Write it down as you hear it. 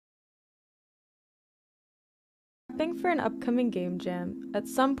Prepping for an upcoming game jam, at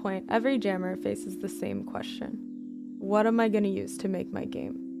some point every jammer faces the same question. What am I going to use to make my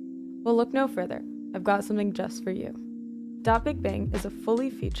game? Well, look no further. I've got something just for you. .BigBang is a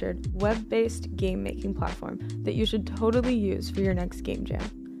fully featured, web-based game-making platform that you should totally use for your next game jam.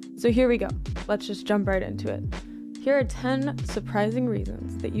 So here we go. Let's just jump right into it. Here are 10 surprising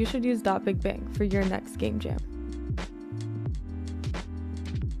reasons that you should use .BigBang for your next game jam.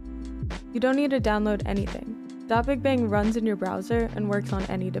 You don't need to download anything. .BigBang runs in your browser and works on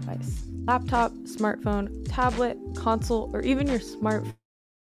any device. Laptop, smartphone, tablet, console, or even your smart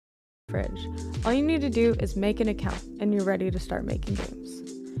fridge. All you need to do is make an account and you're ready to start making games.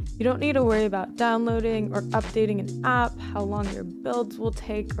 You don't need to worry about downloading or updating an app, how long your builds will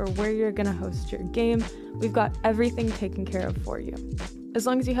take, or where you're going to host your game. We've got everything taken care of for you. As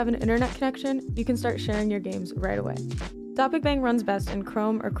long as you have an internet connection, you can start sharing your games right away. .BigBang runs best in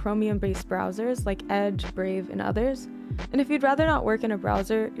Chrome or Chromium-based browsers like Edge, Brave, and others. And if you'd rather not work in a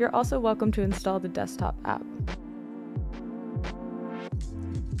browser, you're also welcome to install the desktop app.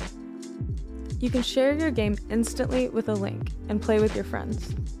 You can share your game instantly with a link and play with your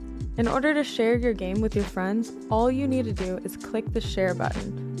friends. In order to share your game with your friends, all you need to do is click the share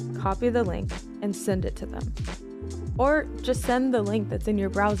button, copy the link, and send it to them. Or just send the link that's in your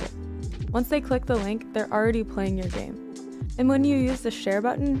browser. Once they click the link, they're already playing your game. And when you use the share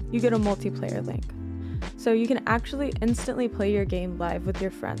button, you get a multiplayer link. So you can actually instantly play your game live with your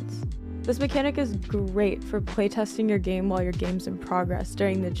friends. This mechanic is great for playtesting your game while your game's in progress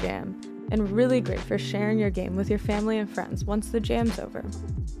during the jam, and really great for sharing your game with your family and friends once the jam's over.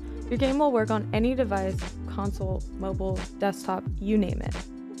 Your game will work on any device, console, mobile, desktop, you name it.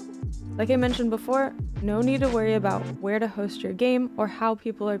 Like I mentioned before, no need to worry about where to host your game or how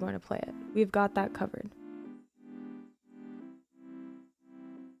people are going to play it. We've got that covered.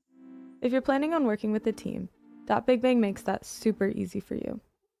 If you're planning on working with a team, .BigBang makes that super easy for you.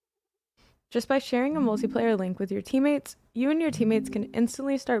 Just by sharing a multiplayer link with your teammates, you and your teammates can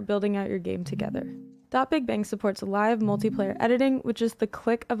instantly start building out your game together. .BigBang supports live multiplayer editing, which is the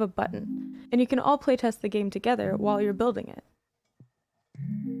click of a button, and you can all playtest the game together while you're building it.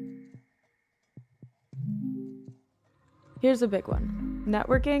 Here's a big one.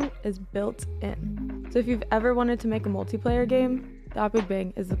 Networking is built in. So if you've ever wanted to make a multiplayer game,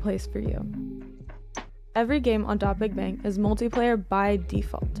 .BigBang is the place for you. Every game on .BigBang is multiplayer by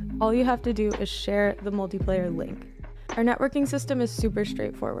default. All you have to do is share the multiplayer link. Our networking system is super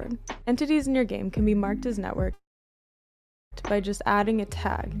straightforward. Entities in your game can be marked as networked by just adding a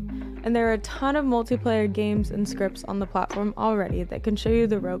tag. And there are a ton of multiplayer games and scripts on the platform already that can show you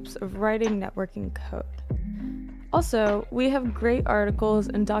the ropes of writing networking code. Also, we have great articles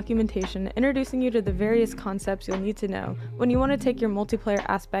and documentation introducing you to the various concepts you'll need to know when you want to take your multiplayer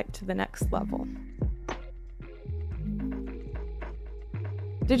aspect to the next level.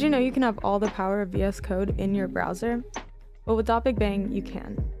 Did you know you can have all the power of VS Code in your browser? Well, with .BigBang, you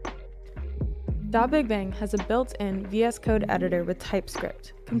can. .BigBang has a built-in VS Code editor with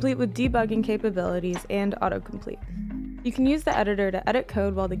TypeScript, complete with debugging capabilities and autocomplete. You can use the editor to edit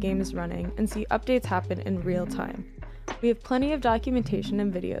code while the game is running and see updates happen in real time. We have plenty of documentation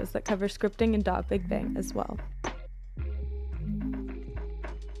and videos that cover scripting in .BigBang as well.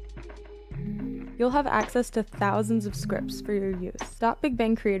 You'll have access to thousands of scripts for your use.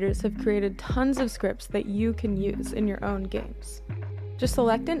 .BigBang creators have created tons of scripts that you can use in your own games. Just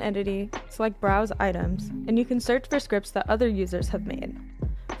select an entity, select Browse Items, and you can search for scripts that other users have made.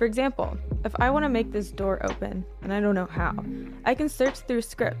 For example, if I want to make this door open, and I don't know how, I can search through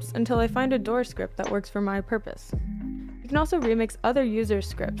scripts until I find a door script that works for my purpose. You can also remix other users'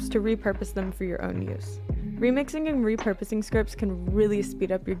 scripts to repurpose them for your own use. Remixing and repurposing scripts can really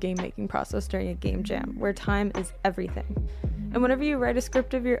speed up your game-making process during a game jam, where time is everything. And whenever you write a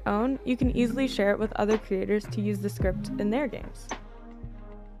script of your own, you can easily share it with other creators to use the script in their games.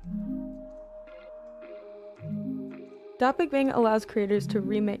 .BigBang allows creators to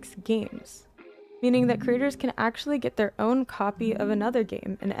remix games, meaning that creators can actually get their own copy of another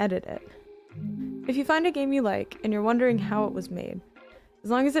game and edit it. If you find a game you like and you're wondering how it was made,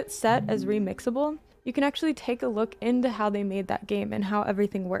 as long as it's set as remixable, you can actually take a look into how they made that game and how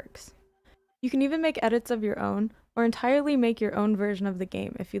everything works. You can even make edits of your own, or entirely make your own version of the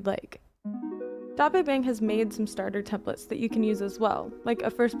game if you'd like. .BigBang has made some starter templates that you can use as well, like a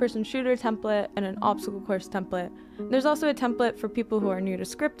first-person shooter template and an obstacle course template. There's also a template for people who are new to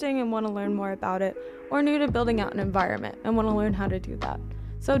scripting and want to learn more about it, or new to building out an environment and want to learn how to do that.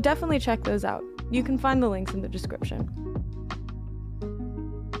 So definitely check those out. You can find the links in the description.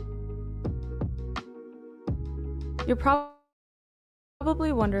 You're probably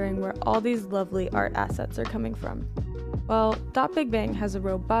Probably wondering where all these lovely art assets are coming from. Well, Big Bang has a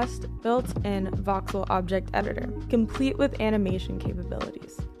robust, built-in Voxel object editor, complete with animation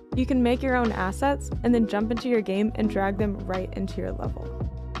capabilities. You can make your own assets and then jump into your game and drag them right into your level.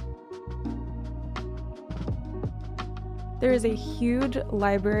 There is a huge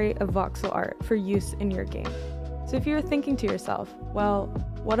library of voxel art for use in your game. So if you're thinking to yourself, well,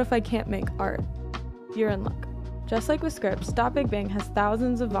 what if I can't make art? You're in luck. Just like with scripts, Big Bang has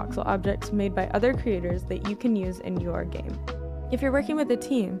thousands of voxel objects made by other creators that you can use in your game. If you're working with a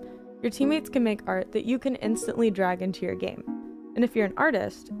team, your teammates can make art that you can instantly drag into your game. And if you're an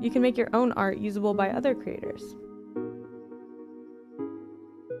artist, you can make your own art usable by other creators.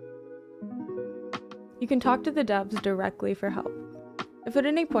 You can talk to the devs directly for help. If at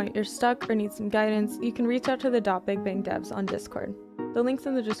any point you're stuck or need some guidance, you can reach out to the Big Bang devs on Discord. The link's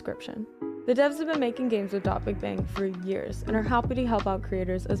in the description. The devs have been making games with Big Bang for years and are happy to help out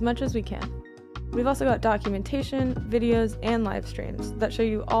creators as much as we can. We've also got documentation, videos, and live streams that show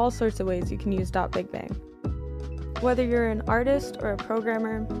you all sorts of ways you can use Big Bang. Whether you're an artist or a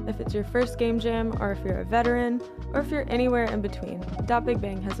programmer, if it's your first game jam, or if you're a veteran, or if you're anywhere in between, Big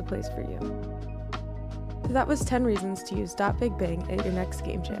Bang has a place for you. So that was 10 reasons to use Big Bang at your next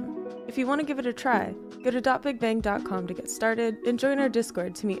game jam. If you want to give it a try, go to .bigbang.com to get started and join our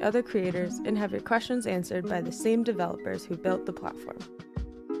Discord to meet other creators and have your questions answered by the same developers who built the platform.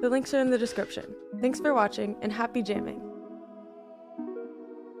 The links are in the description. Thanks for watching and happy jamming!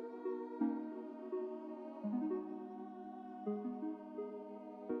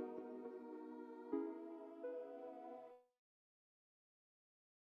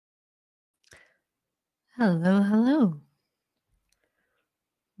 Hello, hello.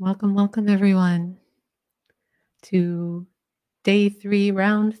 Welcome everyone to day 3,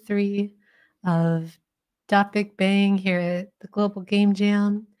 round 3 of Big Bang here at the Global Game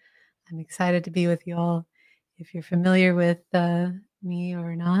Jam. I'm excited to be with you all. If you're familiar with me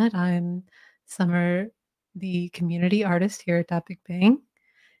or not, I'm Summer, the community artist here at Big Bang.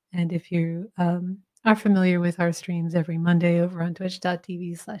 And if you are familiar with our streams every Monday over on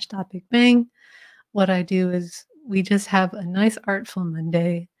twitch.tv/bigbang, what I do is we just have a nice artful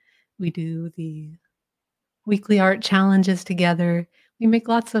Monday. We do the weekly art challenges together. We make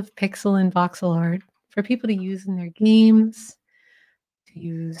lots of pixel and voxel art for people to use in their games, to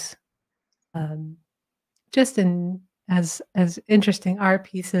use just as interesting art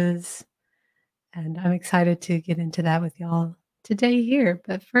pieces. And I'm excited to get into that with y'all today here.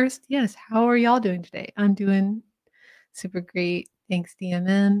 But first, yes, how are y'all doing today? I'm doing super great. Thanks,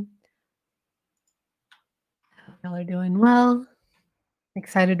 DMM. Hope y'all are doing well.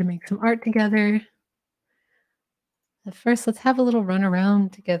 Excited to make some art together. But first, let's have a little run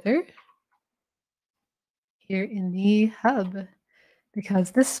around together here in the hub,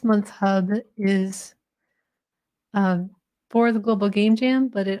 because this month's hub is for the Global Game Jam,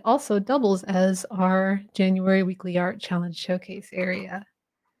 but it also doubles as our January Weekly Art Challenge Showcase area.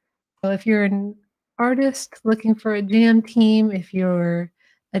 So if you're an artist looking for a jam team, if you're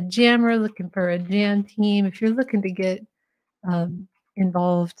a jammer looking for a jam team, if you're looking to get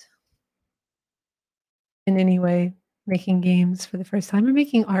involved in any way, making games for the first time or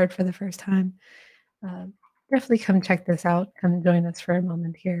making art for the first time, definitely come check this out. Come join us for a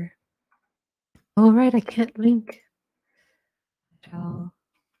moment here. Oh, right, I can't link.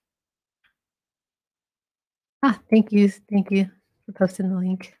 Thank you for posting the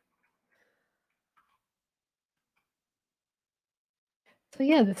link. So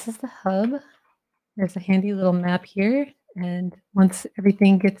yeah, this is the hub. There's a handy little map here, and once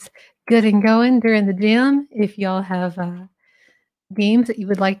everything gets good and going during the jam, if y'all have games that you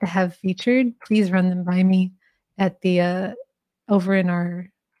would like to have featured, please run them by me at the over in our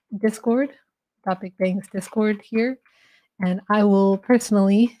Discord, Big Bang's Discord here, and I will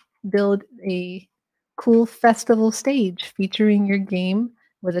personally build a cool festival stage featuring your game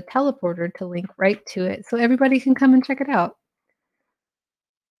with a teleporter to link right to it, so everybody can come and check it out.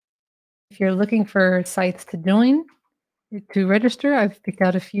 If you're looking for sites to join, to register, I've picked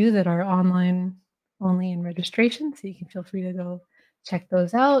out a few that are online only in registration, so you can feel free to go check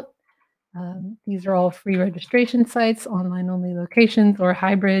those out. These are all free registration sites, online only locations, or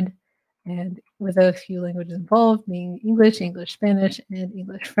hybrid, and with a few languages involved, being English, English Spanish, and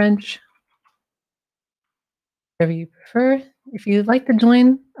English French. Whatever you prefer. If you'd like to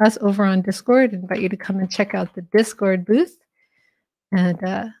join us over on Discord, I invite you to come and check out the Discord booth. And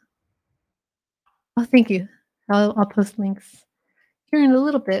oh, thank you. I'll post links here in a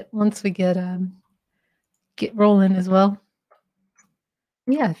little bit once we get rolling as well.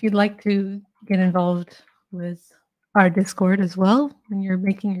 Yeah, if you'd like to get involved with our Discord as well when you're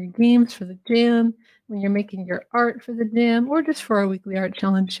making your games for the jam, when you're making your art for the jam, or just for our weekly art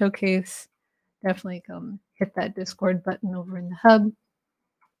challenge showcase. Definitely come hit that Discord button over in the hub,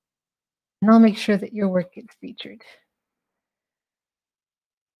 and I'll make sure that your work gets featured.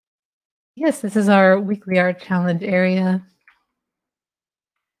 Yes, this is our weekly art challenge area.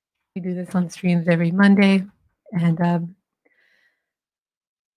 We do this on streams every Monday, and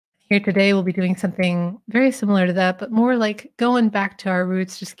here today we'll be doing something very similar to that, but more like going back to our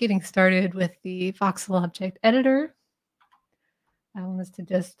roots, just getting started with the Voxel object editor. I want us to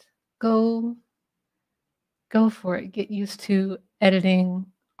just go for it. Get used to editing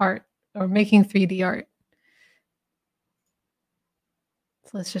art or making 3D art.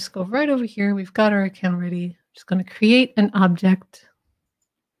 So let's just go right over here. We've got our account ready. Just going to create an object.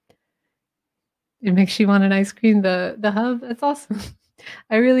 It makes you want an ice cream, the hub. That's awesome.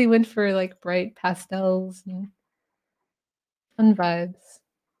 I really went for like bright pastels and fun vibes.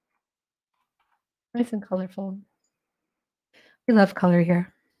 Nice and colorful. We love color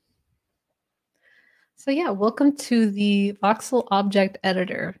here. So yeah, welcome to the Voxel Object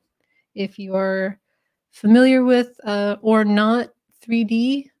Editor. If you're familiar with or not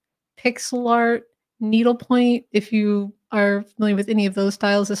 3D, pixel art, needlepoint, if you are familiar with any of those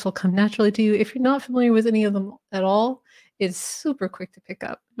styles, this will come naturally to you. If you're not familiar with any of them at all, it's super quick to pick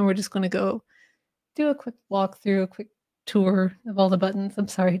up. And we're just going to go do a quick walkthrough, a quick tour of all the buttons. I'm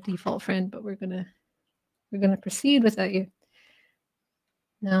sorry, default friend, but we're gonna proceed without you.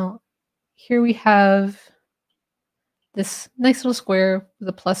 Now, here we have this nice little square with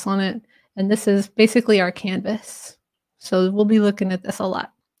a plus on it, and this is basically our canvas. So we'll be looking at this a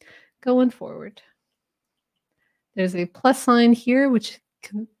lot going forward. There's a plus sign here, which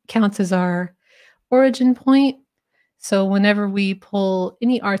counts as our origin point. So whenever we pull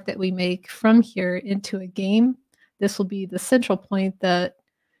any art that we make from here into a game, this will be the central point that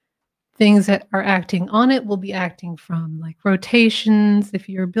things that are acting on it will be acting from, like rotations. If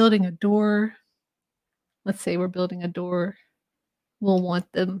you're building a door, let's say we're building a door, we'll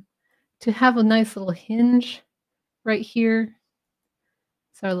want them to have a nice little hinge right here.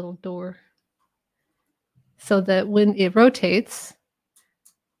 It's our little door. So that when it rotates,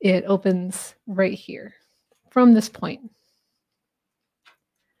 it opens right here from this point.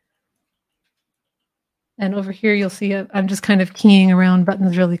 And over here, you'll see I'm just kind of keying around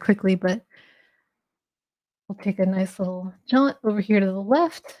buttons really quickly, but we'll take a nice little jaunt over here to the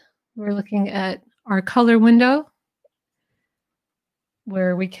left. We're looking at our color window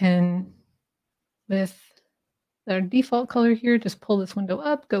where we can, with our default color here, just pull this window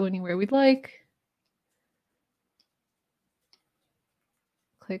up, go anywhere we'd like.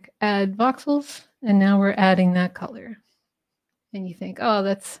 Click add voxels, and now we're adding that color. And you think,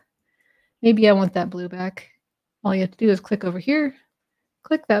 oh, maybe I want that blue back. All you have to do is click over here,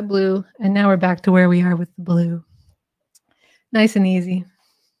 click that blue, and now we're back to where we are with the blue. Nice and easy.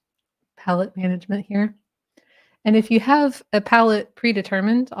 Palette management here. And if you have a palette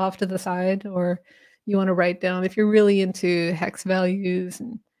predetermined off to the side, or you want to write down, if you're really into hex values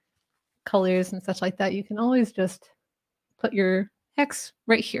and colors and such like that, you can always just put your hex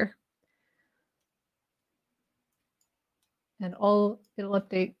right here. And it'll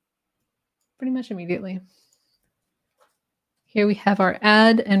update pretty much immediately. Here we have our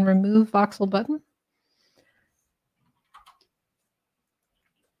add and remove voxel button.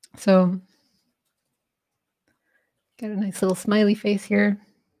 So got a nice little smiley face here.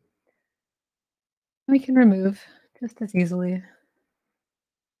 We can remove just as easily.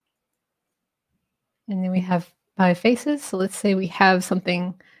 And then we have 5 faces. So let's say we have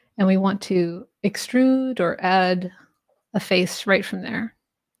something and we want to extrude or add a face right from there.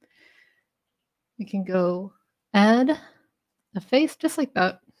 We can go add a face just like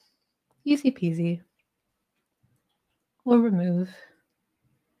that. Easy peasy. Or remove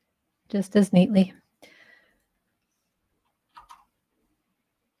just as neatly.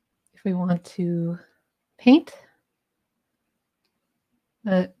 If we want to paint,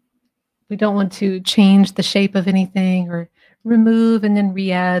 but we don't want to change the shape of anything or remove and then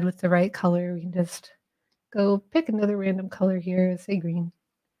re-add with the right color, we can just go pick another random color here, say green,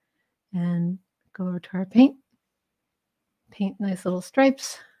 and go over to our paint. Paint nice little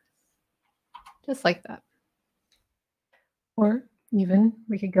stripes, just like that. Or even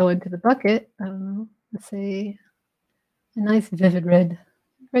we could go into the bucket, I don't know, let's say a nice vivid red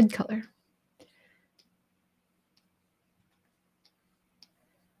color.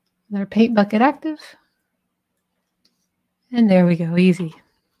 And our paint bucket active. And there we go, easy.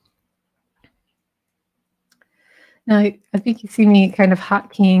 Now, I think you see me kind of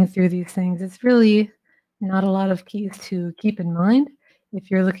hotkeying through these things. It's really Not a lot of keys to keep in mind. If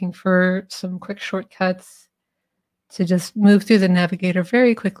you're looking for some quick shortcuts to just move through the navigator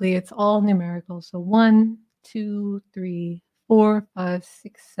very quickly, it's all numerical. So 1, 2, 3, 4, 5,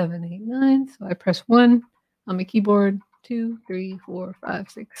 6, 7, 8, 9. So I press 1 on my keyboard, 2, 3, 4, 5,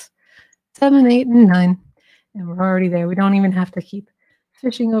 6, 7, 8, and 9. And we're already there. We don't even have to keep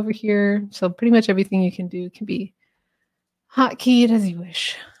fishing over here. So pretty much everything you can do can be hotkeyed as you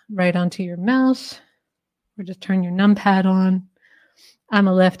wish. Right onto your mouse, or just turn your numpad on. I'm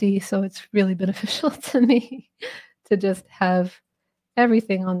a lefty, so it's really beneficial to me to just have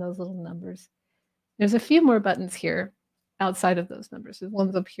everything on those little numbers. There's a few more buttons here outside of those numbers. There's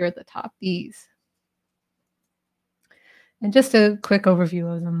ones up here at the top, these. And just a quick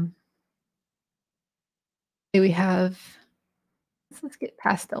overview of them. We have, let's get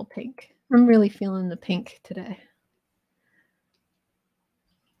pastel pink. I'm really feeling the pink today.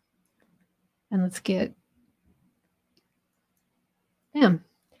 And let's get, bam,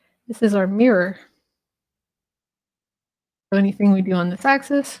 this is our mirror. So anything we do on this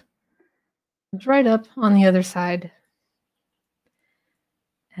axis comes right up on the other side.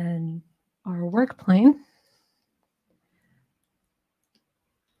 And our work plane,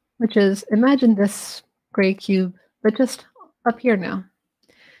 which is, imagine this gray cube, but just up here now.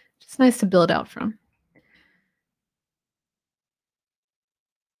 Just nice to build out from.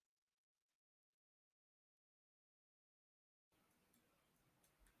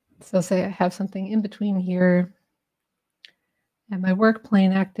 So say I have something in between here and my work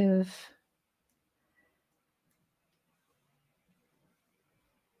plane active.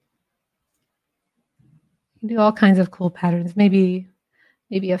 You can do all kinds of cool patterns. Maybe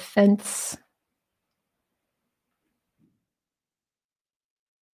a fence.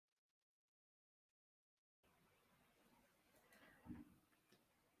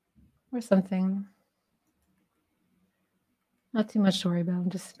 Or something. Not too much to worry about. I'm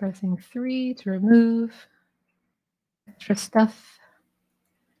just pressing 3 to remove extra stuff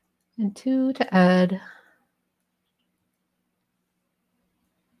and 2 to add.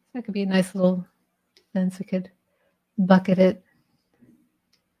 That could be a nice little fence. I could bucket it.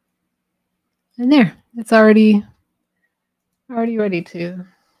 And there, it's already ready to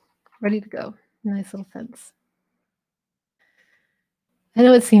go. Nice little fence. I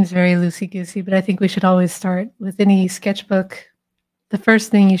know it seems very loosey-goosey, but I think we should always start with any sketchbook. The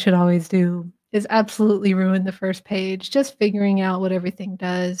first thing you should always do is absolutely ruin the first page, just figuring out what everything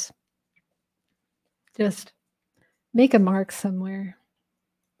does. Just make a mark somewhere.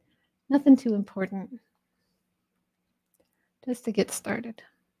 Nothing too important. Just to get started.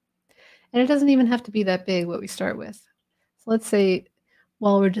 And it doesn't even have to be that big what we start with. So let's say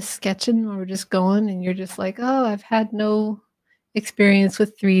while we're just sketching, while we're just going, and you're just like, oh, I've had no experience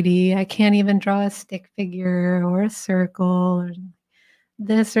with 3D. I can't even draw a stick figure or a circle or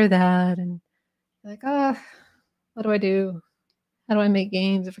this or that. And like, oh, what do I do? How do I make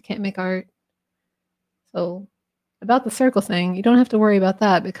games if I can't make art? So about the circle thing, you don't have to worry about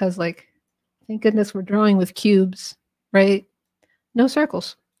that because, like, thank goodness we're drawing with cubes, right? No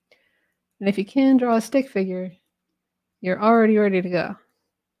circles. And if you can draw a stick figure, you're already ready to go.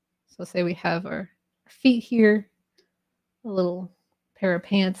 So say we have our feet here, a little pair of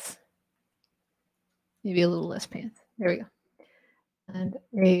pants, maybe a little less pants. There we go. And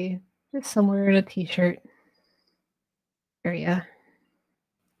just somewhere in a t-shirt area.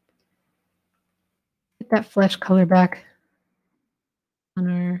 Get that flesh color back on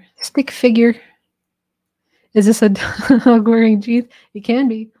our stick figure. Is this a dog wearing jeans? It can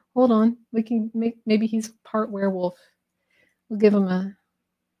be. Hold on. We can make, maybe he's part werewolf. We'll give him a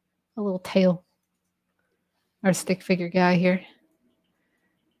little tail. Our stick figure guy here.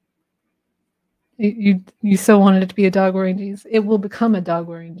 You so wanted it to be a dog wearing jeans. It will become a dog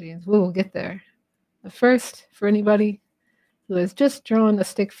wearing jeans. We will get there. But first, for anybody who is just drawing a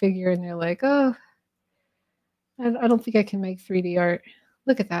stick figure and they're like, oh, I don't think I can make 3D art.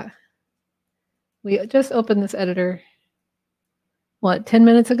 Look at that. We just opened this editor, what, 10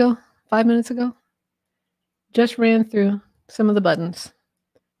 minutes ago? 5 minutes ago? Just ran through some of the buttons,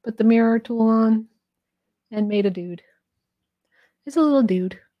 put the mirror tool on, and made a dude. It's a little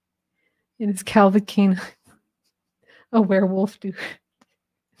dude in his Calvin Klein, a werewolf dude.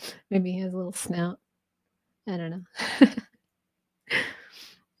 Maybe he has a little snout. I don't know.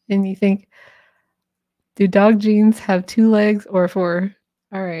 And you think, do dog jeans have 2 legs or 4?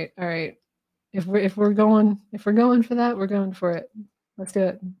 All right. If we're going for that, we're going for it. Let's do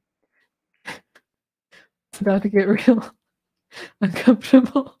it. It's about to get real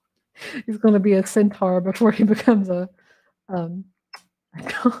uncomfortable. He's going to be a centaur before he becomes a dog.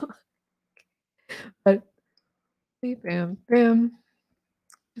 But Bam, bam.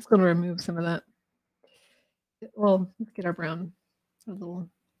 Just going to remove some of that. Well, let's get our brown, a little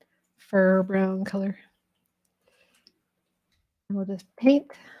fur brown color. And we'll just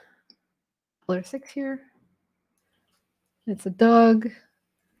paint color 6 here. It's a dog.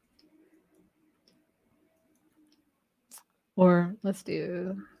 Or let's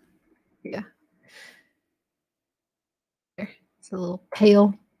do, yeah. There. It's a little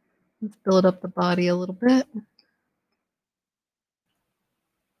pale. Let's build up the body a little bit.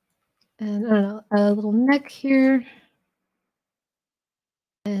 And I don't know, a little neck here.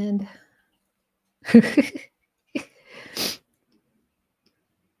 And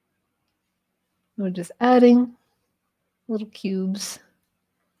we're just adding little cubes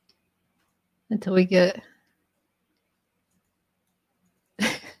until we get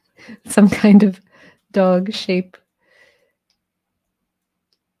some kind of dog shape.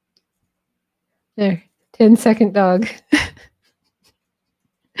 There, 10-second dog.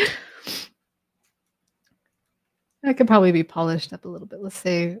 That could probably be polished up a little bit. Let's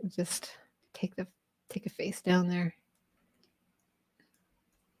say just take a face down there.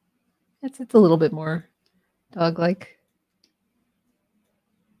 It's a little bit more dog-like.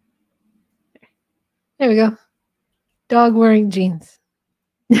 There we go. Dog wearing jeans.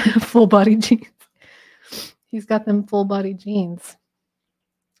 Full body jeans. He's got them full body jeans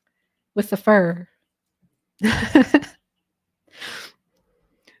with the fur.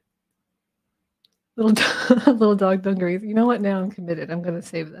 little dog dungarees. You know what? Now I'm committed. I'm going to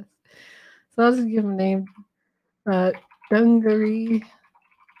save this. So I'll just give him a name. Dungaree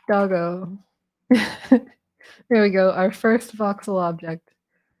Doggo. There we go. Our first voxel object.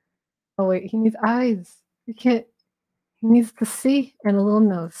 Oh wait, he needs eyes. You can't. He needs to see and a little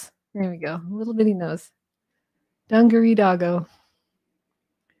nose. There we go. A little bitty nose. Dungaree Doggo.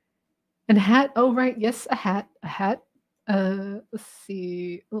 And a hat. Oh right, yes, a hat. A hat. Let's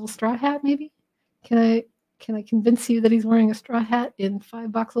see. A little straw hat, maybe. Can I convince you that he's wearing a straw hat in 5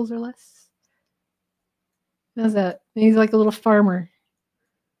 voxels or less? How's that? He's like a little farmer.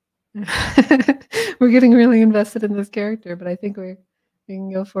 We're getting really invested in this character, but I think we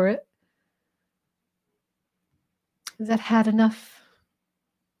can go for it. Is that hat enough?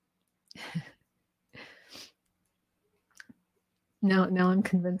 Now I'm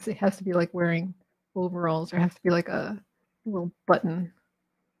convinced it has to be like wearing overalls. There has to be like a little button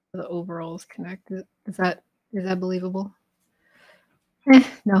for the overalls connected. Is that believable?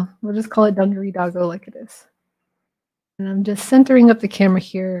 No, we'll just call it Dungaree Doggo like it is. And I'm just centering up the camera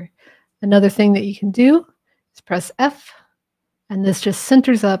here. Another thing that you can do is press F, and this just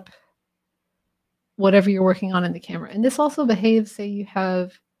centers up whatever you're working on in the camera. And this also behaves, say you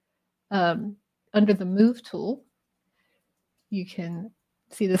have under the Move tool, you can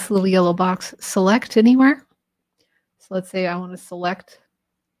see this little yellow box, select anywhere. So let's say I want to select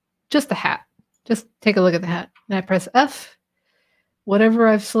just the hat. Just take a look at the hat. And I press F. Whatever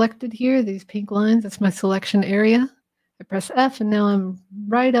I've selected here, these pink lines, that's my selection area. I press F, and now I'm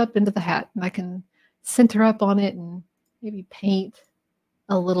right up into the hat. And I can center up on it and maybe paint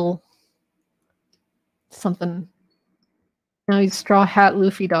a little something. Now he's Straw Hat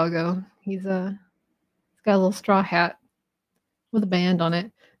Luffy Doggo. He's got a little straw hat with a band on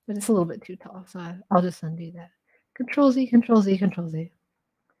it, but it's a little bit too tall, so I'll just undo that. Control Z, Control Z, Control Z.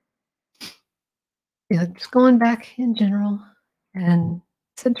 Yeah, just going back in general and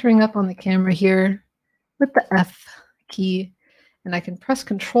centering up on the camera here with the F key, and I can press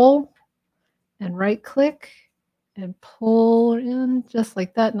Control and right click and pull in just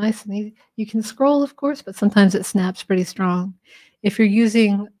like that, nice and easy. You can scroll, of course, but sometimes it snaps pretty strong. If you're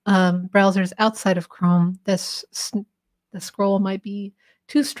using browsers outside of Chrome, the scroll might be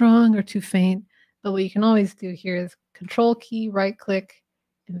too strong or too faint, but what you can always do here is Control key, right click,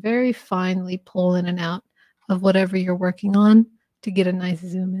 and very finely pull in and out of whatever you're working on to get a nice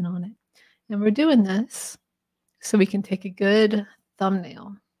zoom in on it. And we're doing this so we can take a good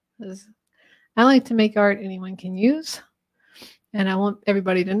thumbnail. I like to make art anyone can use, and I want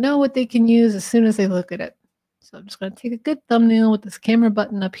everybody to know what they can use as soon as they look at it. So I'm just going to take a good thumbnail with this camera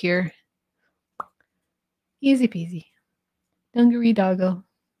button up here. Easy peasy. Dungaree Doggo.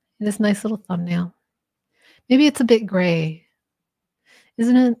 And this nice little thumbnail. Maybe it's a bit gray.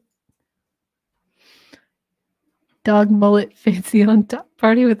 Isn't it? Dog mullet fancy on top,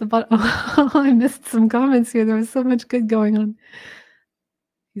 party with the bottom. Oh, I missed some comments here. There was so much good going on.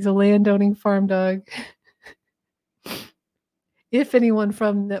 He's a landowning farm dog. If anyone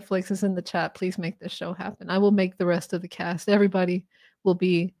from Netflix is in the chat, please make this show happen. I will make the rest of the cast. Everybody will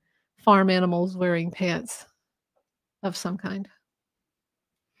be farm animals wearing pants of some kind.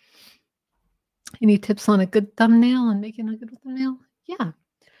 Any tips on a good thumbnail and making a good thumbnail? Yeah.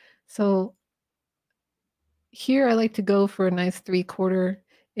 So here I like to go for a nice 3/4.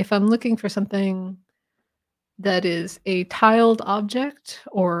 If I'm looking for something that is a tiled object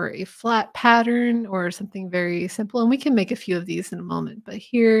or a flat pattern or something very simple, and we can make a few of these in a moment, but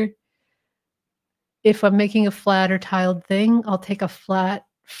here, if I'm making a flat or tiled thing, I'll take a flat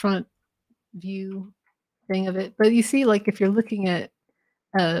front view thing of it. But you see, like, if you're looking at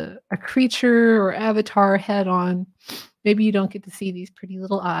a creature or avatar head on, maybe you don't get to see these pretty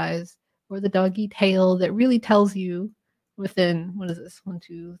little eyes or the doggy tail that really tells you within, what is this? 1,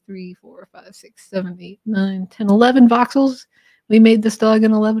 2, 3, 4, 5, 6, 7, 8, 9, 10, 11 voxels. We made this dog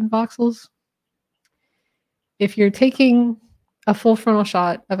in 11 voxels. If you're taking a full frontal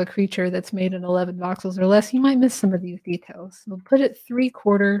shot of a creature that's made in 11 voxels or less, you might miss some of these details. So put it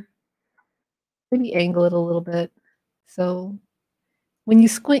 3/4, maybe angle it a little bit. So when you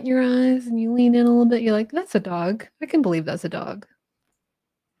squint your eyes and you lean in a little bit, you're like, "That's a dog. I can believe that's a dog."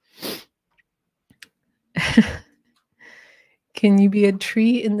 Can you be a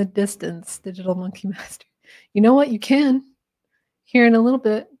tree in the distance, Digital Monkey Master? You know what? You can. Here in a little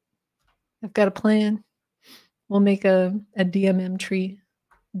bit, I've got a plan. We'll make a DMM tree,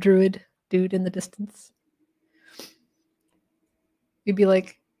 druid dude in the distance. You'd be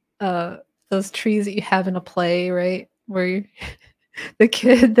like those trees that you have in a play, right? Where you're the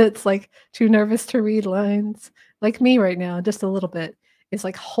kid that's like too nervous to read lines, like me right now, just a little bit, is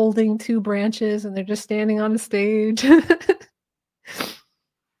like holding 2 branches and they're just standing on a stage.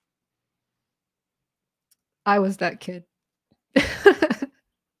 I was that kid.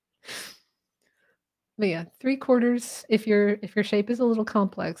 But yeah, 3/4 if your shape is a little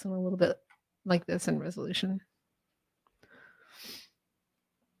complex and a little bit like this in resolution.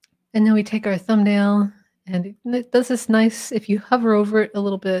 And then we take our thumbnail and it does this nice, if you hover over it a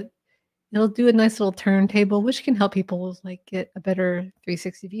little bit, it'll do a nice little turntable, which can help people like get a better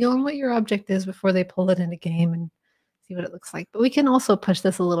 360 view on what your object is before they pull it in a game and see what it looks like. But we can also push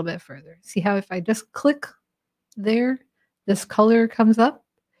this a little bit further. See how if I just click there, this color comes up.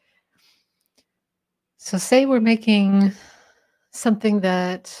 So say we're making something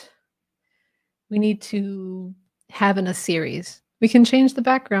that we need to have in a series. We can change the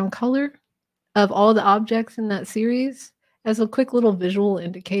background color of all the objects in that series as a quick little visual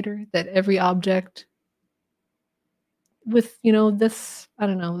indicator that every object with, this, I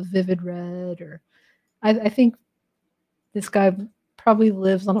don't know, vivid red, or I think this guy probably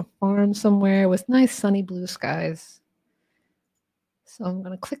lives on a farm somewhere with nice sunny blue skies. So I'm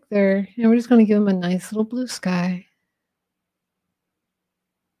going to click there and we're just going to give him a nice little blue sky.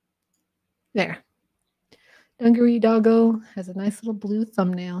 There. Dungaree Doggo has a nice little blue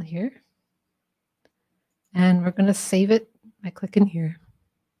thumbnail here. And we're going to save it by clicking here.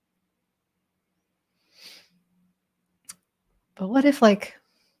 But what if, like,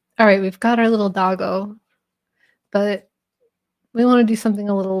 all right, we've got our little doggo, but we want to do something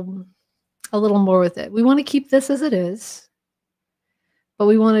a little more with it. We want to keep this as it is, but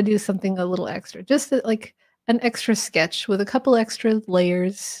we want to do something a little extra, just like an extra sketch with a couple extra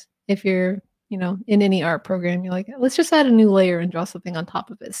layers. If you're, in any art program, you're like, let's just add a new layer and draw something on top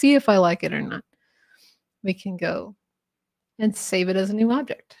of it. See if I like it or not. We can go and save it as a new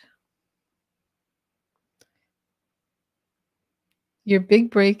object. Your big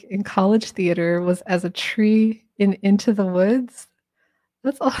break in college theater was as a tree in Into the Woods.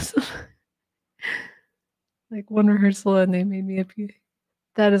 That's awesome. Like one rehearsal and they made me a piece.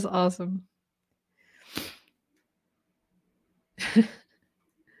 That is awesome.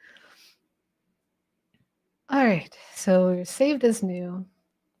 All right, so we're saved as new.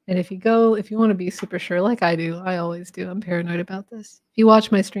 And if you want to be super sure, like I do, I always do, I'm paranoid about this. If you watch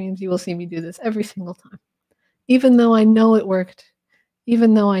my streams, you will see me do this every single time. Even though I know it worked,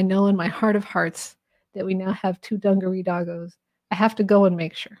 even though I know in my heart of hearts that we now have 2 Dungaree Doggos, I have to go and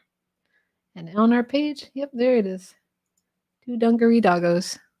make sure. And on our page, yep, there it is. 2 Dungaree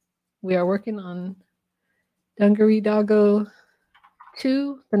Doggos. We are working on Dungaree Doggo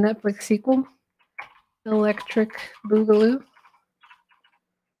 2, the Netflix sequel, Electric Boogaloo.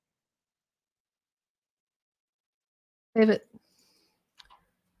 Save it.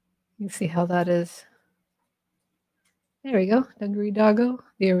 You see how that is. There we go. Dungaree Doggo,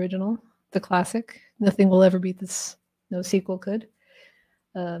 the original, the classic. Nothing will ever beat this. No sequel could.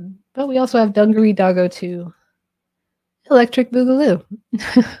 But we also have Dungaree Doggo 2, Electric Boogaloo.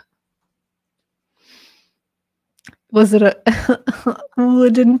 Was it a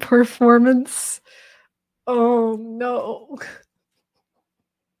wooden performance? Oh no.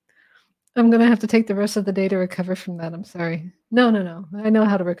 I'm going to have to take the rest of the day to recover from that. I'm sorry. No. I know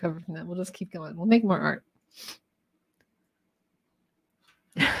how to recover from that. We'll just keep going. We'll make more art.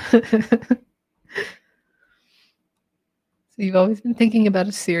 So you've always been thinking about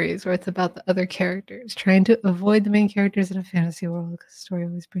a series where it's about the other characters, trying to avoid the main characters in a fantasy world because the story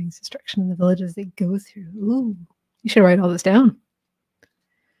always brings destruction in the villages they go through. Ooh, you should write all this down.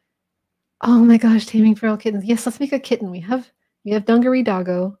 Oh my gosh, taming feral kittens. Yes, let's make a kitten. We have Dungaree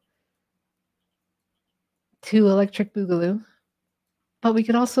Doggo, 2 Electric Boogaloo, but we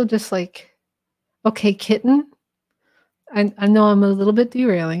could also just like, okay, kitten. I know I'm a little bit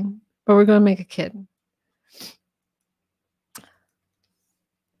derailing, but we're going to make a kitten.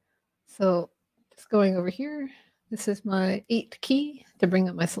 So just going over here, this is my 8 key to bring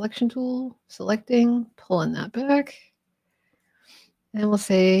up my selection tool, selecting, pulling that back. And we'll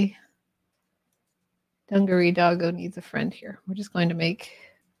say Dungaree Doggo needs a friend here. We're just going to make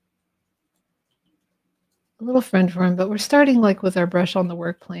a little friend for him, but we're starting like with our brush on the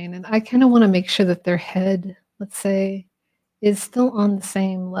work plane. And I kind of want to make sure that their head, let's say, is still on the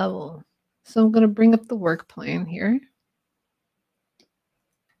same level. So I'm going to bring up the work plane here.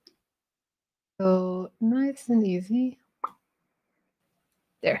 So nice and easy.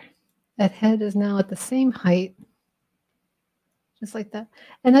 There. That head is now at the same height. Just like that.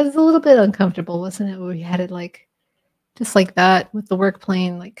 And that was a little bit uncomfortable, wasn't it? Where we had it like just like that with the work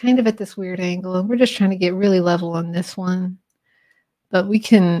plane, like kind of at this weird angle. And we're just trying to get really level on this one. But we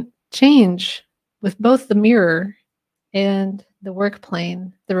can change with both the mirror and the work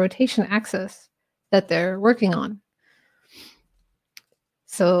plane, the rotation axis that they're working on.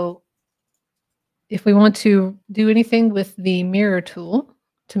 So if we want to do anything with the mirror tool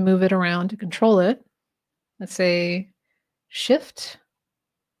to move it around to control it, let's say shift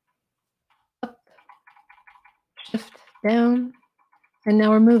up, shift down, and now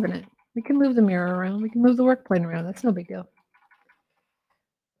we're moving it. We can move the mirror around. We can move the work plane around. That's no big deal.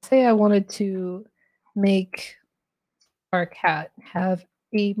 Say I wanted to make our cat have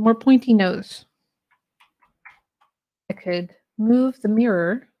a more pointy nose. I could move the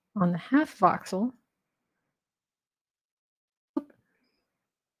mirror on the half voxel.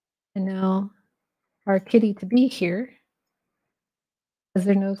 And now our kitty to be here has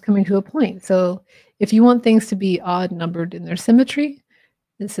their nose coming to a point. So if you want things to be odd numbered in their symmetry,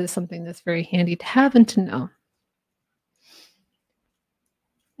 this is something that's very handy to have and to know.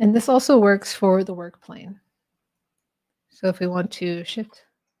 And this also works for the work plane. So if we want to shift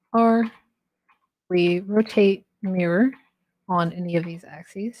R, we rotate mirror on any of these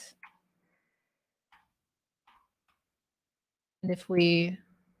axes. And if we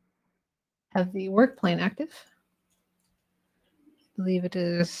have the work plane active, I believe it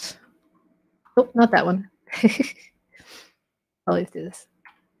is, oh, not that one. Always do this.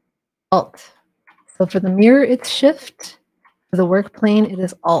 Alt. So for the mirror, it's shift. For the work plane, it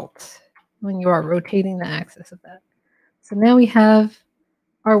is alt when you are rotating the axis of that. So now we have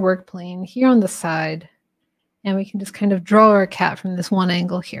our work plane here on the side, and we can just kind of draw our cat from this one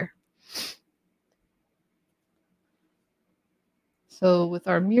angle here. So with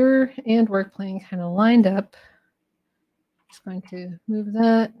our mirror and work plane kind of lined up, just going to move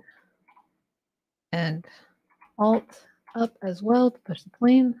that and alt up as well to push the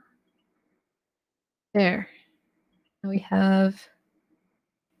plane. There. Now we have,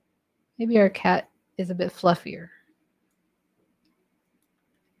 maybe our cat is a bit fluffier.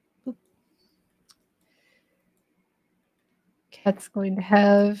 Oop. Cat's going to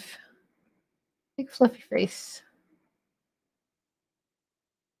have a big fluffy face,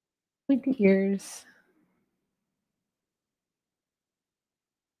 pointy ears,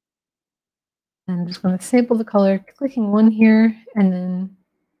 and I'm just going to sample the color, clicking one here and then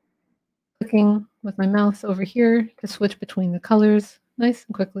clicking with my mouse over here to switch between the colors nice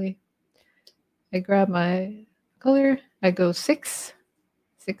and quickly. I grab my color, I go 6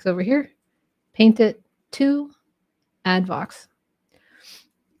 over here, paint it 2, add Vox.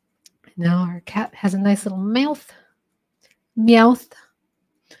 Now our cat has a nice little mouth,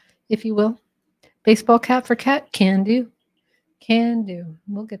 if you will. Baseball cap for cat, can do.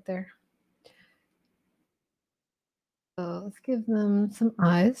 We'll get there. So let's give them some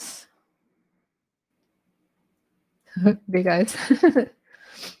eyes. Big eyes. I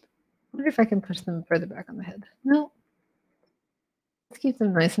wonder if I can push them further back on the head. No. Let's keep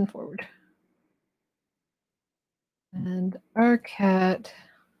them nice and forward. And our cat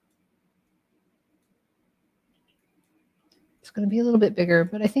is going to be a little bit bigger,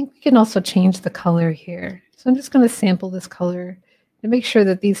 but I think we can also change the color here. So I'm just going to sample this color to make sure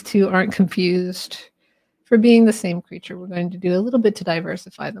that these two aren't confused for being the same creature. We're going to do a little bit to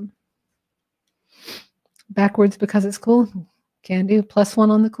diversify them. backwards because it's cool? Can do. +1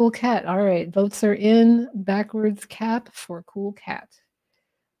 on the cool cat. All right, votes are in. Backwards cap for cool cat.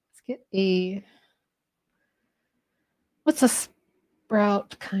 Let's get a, what's a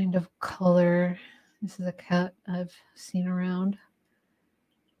sprout kind of color? This is a cat I've seen around.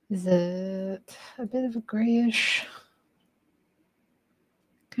 Is it a bit of a grayish?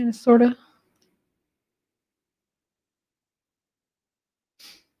 Kind of, sort of.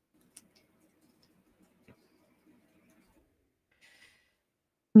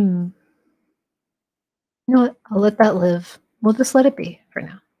 You know what? I'll let that live. We'll just let it be for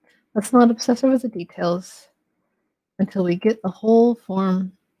now. Let's not obsess over the details until we get the whole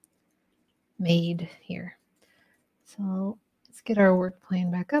form made here. So let's get our work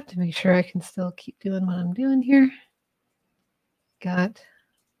plane back up to make sure I can still keep doing what I'm doing here. Got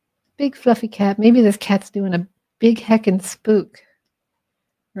big fluffy cat. Maybe this cat's doing a big heckin' spook,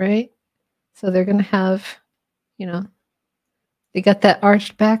 right? So they're going to have, you know, they got that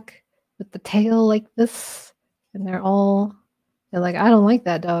arched back with the tail like this, and they're like, I don't like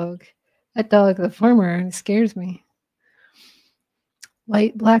that dog. That dog, the farmer, scares me.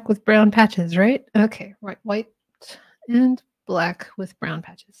 White, black with brown patches, right? Okay, right, white and black with brown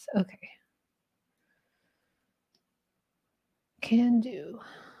patches. Okay. Can do.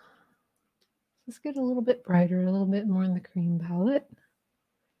 Let's get a little bit brighter, a little bit more in the cream palette.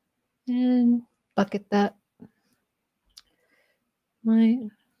 And bucket that. Light.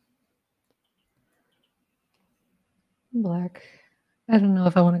 Black. I don't know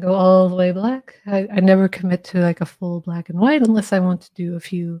if I want to go all the way black. I never commit to like a full black and white unless I want to do a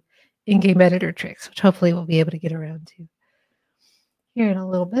few in-game editor tricks, which hopefully we'll be able to get around to here in a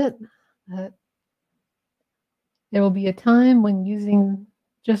little bit. But there will be a time when using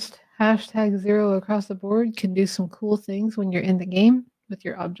just #0 across the board can do some cool things when you're in the game with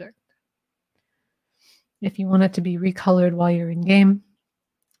your object. If you want it to be recolored while you're in game,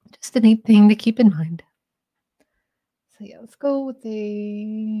 just a neat thing to keep in mind. So yeah, let's go with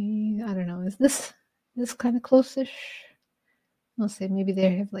a, I don't know, is this kind of close-ish? I'll say maybe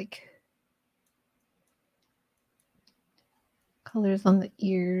they have like colors on the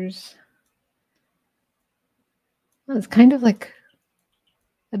ears. Well, it's kind of like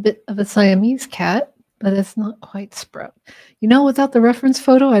a bit of a Siamese cat, but it's not quite Sprout. You know, without the reference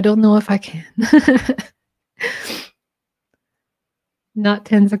photo, I don't know if I can. Not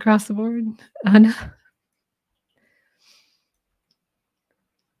 10s across the board. No.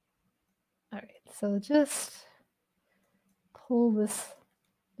 All right, so just pull this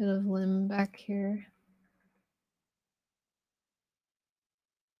bit of limb back here.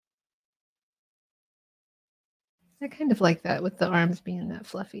 I kind of like that with the arms being that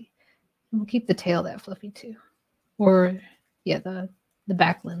fluffy. And we'll keep the tail that fluffy too. Or yeah, the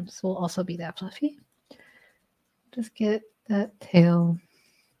back limbs will also be that fluffy. Just get that tail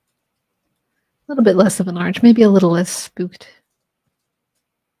a little bit less of an arch, maybe a little less spooked.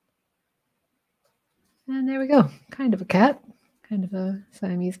 And there we go. Kind of a cat. Kind of a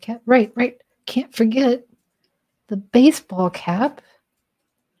Siamese cat. Right. Can't forget the baseball cap.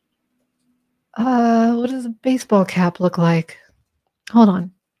 What does a baseball cap look like? Hold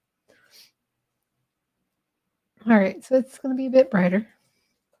on. All right, so it's going to be a bit brighter.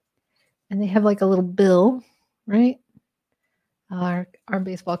 And they have like a little bill, right? Our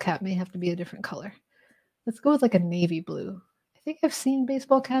baseball cap may have to be a different color. Let's go with like a navy blue. I think I've seen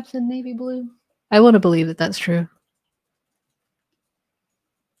baseball caps in navy blue. I want to believe that that's true.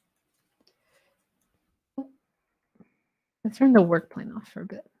 Let's turn the work plane off for a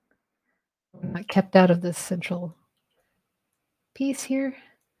bit. I'm not kept out of this central piece here.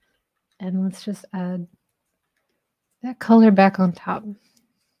 And let's just add that color back on top.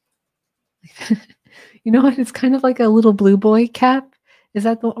 You know what? It's kind of like a little blue boy cap. Is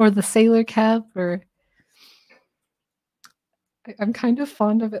that the sailor cap? Or I'm kind of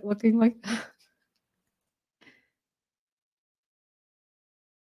fond of it looking like that.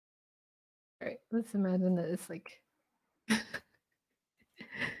 All right, let's imagine that it's like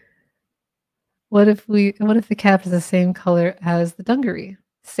what if the cap is the same color as the dungaree?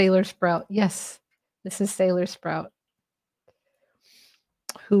 Sailor Sprout. Yes, this is Sailor Sprout,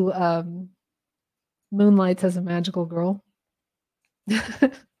 who moonlights as a magical girl.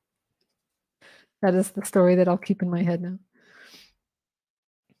 That is the story that I'll keep in my head now.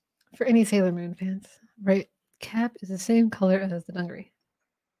 For any Sailor Moon fans, right? Cap is the same color as the dungaree.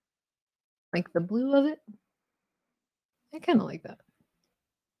 Like the blue of it. I kind of like that.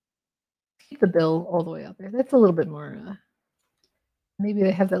 Keep the bill all the way out there. That's a little bit more. Maybe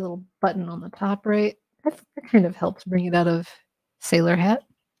they have that little button on the top, right? That kind of helps bring it out of sailor hat.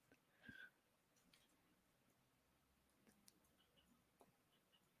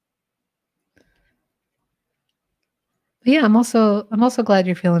 But yeah, I'm also glad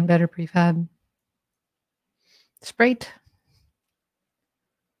you're feeling better, prefab. Sprite.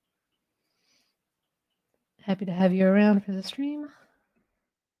 Happy to have you around for the stream.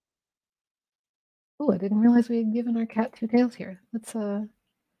 Oh, I didn't realize we had given our cat 2 tails here. Let's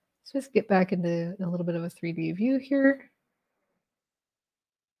just get back into a little bit of a 3D view here.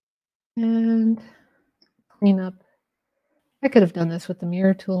 And clean up. I could have done this with the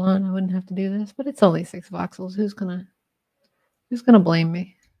mirror tool on. I wouldn't have to do this, but it's only 6 voxels. Who's gonna blame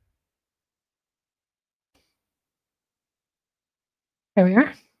me? There we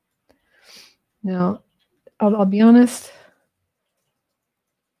are. Now, I'll be honest.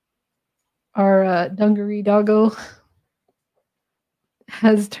 Our dungaree doggo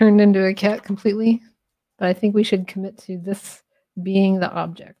has turned into a cat completely, but I think we should commit to this being the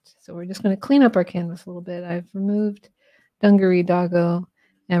object. So we're just going to clean up our canvas a little bit. I've removed dungaree doggo,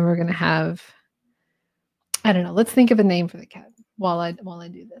 and we're going to have, I don't know, let's think of a name for the cat while I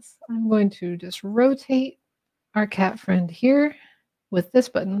do this. I'm going to just rotate our cat friend here with this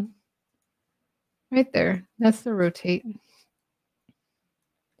button right there. That's the rotate.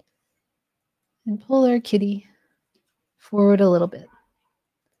 And pull our kitty forward a little bit.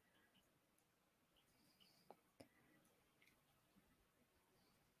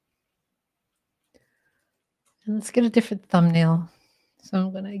 And let's get a different thumbnail. So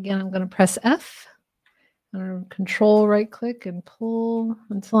I'm going to press F. I'm going to control right click and pull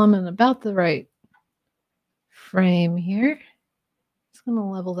until I'm in about the right frame here. Just going to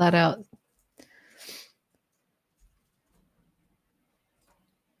level that out.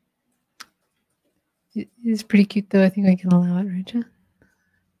 It's pretty cute though. I think I can allow it, right, Jen?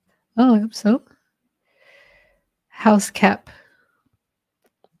 Oh, I hope so. House cap.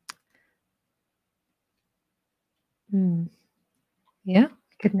 Yeah,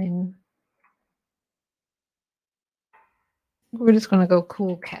 good name. We're just going to go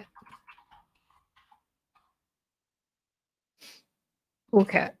cool cat. Cool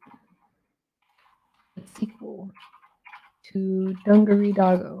cat. A sequel to Dungaree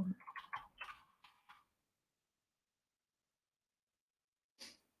Doggo.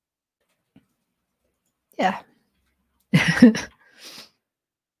 Yeah.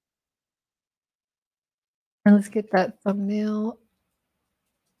 And let's get that thumbnail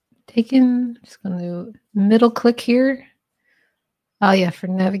taken. Just going to middle click here. Oh yeah, for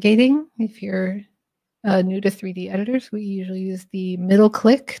navigating, if you're new to 3D editors, we usually use the middle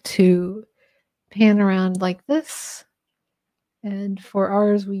click to pan around like this. And for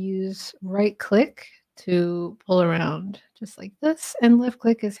ours, we use right click to pull around just like this. And left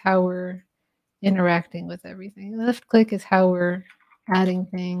click is how we're interacting with everything. Left click is how we're adding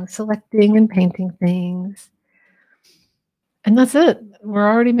things, selecting and painting things. And that's it. We're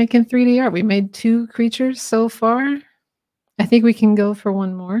already making 3D art. We made 2 creatures so far. I think we can go for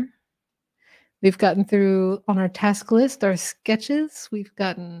one more. We've gotten through on our task list, our sketches. We've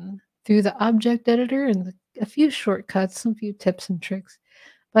gotten through the object editor and a few shortcuts, a few tips and tricks.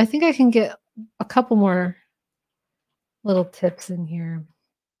 But I think I can get a couple more little tips in here.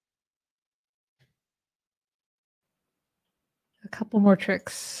 A couple more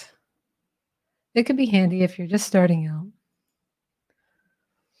tricks. It could be handy if you're just starting out.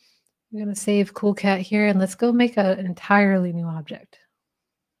 We're going to save Cool Cat here, and let's go make an entirely new object.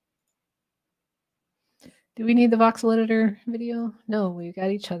 Do we need the voxel editor video? No, we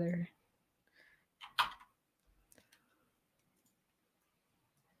got each other.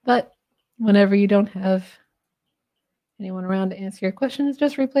 But whenever you don't have anyone around to answer your questions,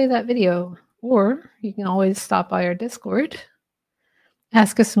 just replay that video. Or you can always stop by our Discord,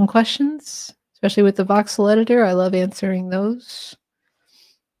 ask us some questions, especially with the voxel editor. I love answering those.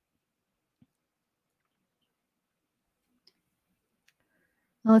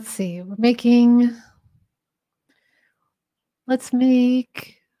 Now, let's see, let's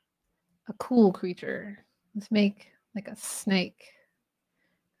make a cool creature. Let's make like a snake.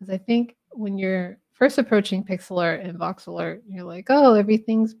 Because I think when you're first approaching pixel art and voxel art, you're like, oh,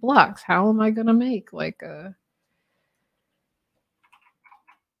 everything's blocks. How am I going to make like a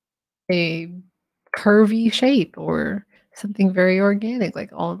curvy shape or something very organic?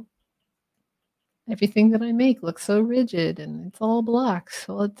 Like everything that I make looks so rigid and it's all blocks.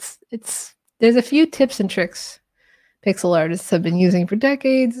 Well, there's a few tips and tricks pixel artists have been using for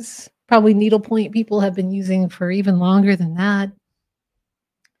decades. Probably needlepoint people have been using for even longer than that.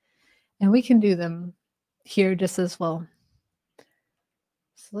 And we can do them here just as well.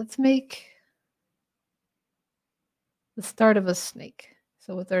 So let's make the start of a snake.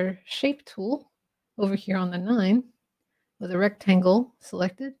 So with our shape tool over here on the 9, with a rectangle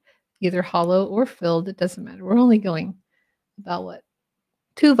selected, either hollow or filled, it doesn't matter. We're only going about what?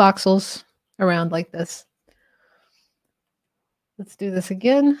 2 voxels around like this. Let's do this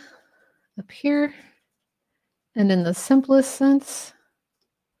again up here. And in the simplest sense,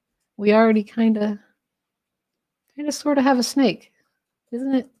 we already kind of sort of have a snake,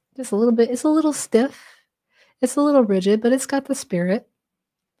 isn't it? Just a little bit. It's a little stiff. It's a little rigid, but it's got the spirit.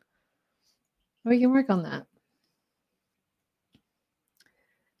 We can work on that.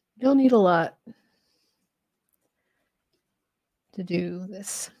 You'll need a lot to do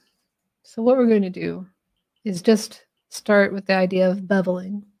this. So what we're going to do is just start with the idea of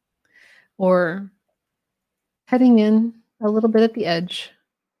beveling, or heading in a little bit at the edge,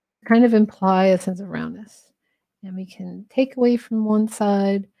 kind of imply a sense of roundness. And we can take away from one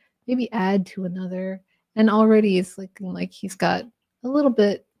side, maybe add to another, and already it's looking like he's got a little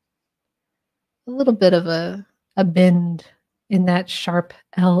bit of a bend in that sharp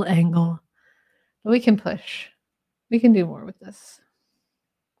L angle. But we can push. We can do more with this.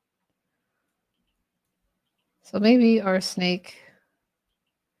 So maybe our snake,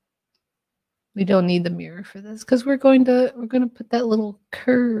 we don't need the mirror for this because we're going to put that little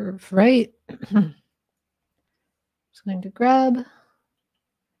curve, right? Just going to grab a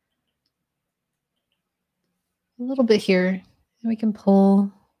little bit here, and we can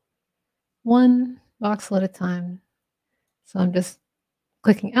pull one voxel at a time. So I'm just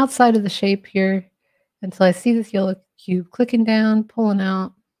clicking outside of the shape here until I see this yellow cube, clicking down, pulling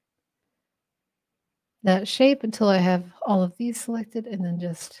out that shape until I have all of these selected, and then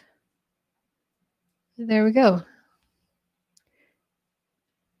just, there we go.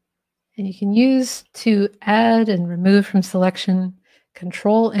 And you can use to add and remove from selection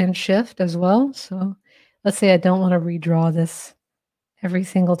Control and Shift as well. So let's say I don't want to redraw this every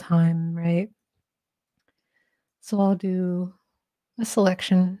single time, right? So I'll do a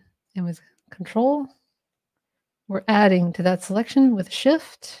selection, and with Control, we're adding to that selection with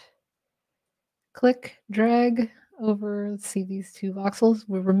Shift. Click, drag over, let's see, these 2 voxels.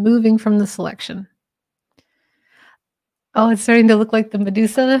 We're removing from the selection. Oh, it's starting to look like the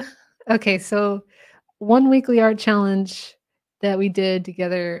Medusa. Okay, so one weekly art challenge that we did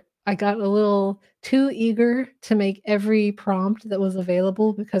together, I got a little too eager to make every prompt that was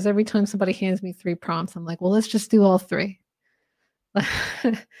available, because every time somebody hands me 3 prompts, I'm like, well, let's just do all 3.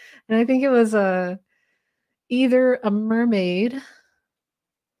 And I think it was either a mermaid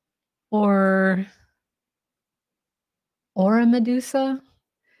or a Medusa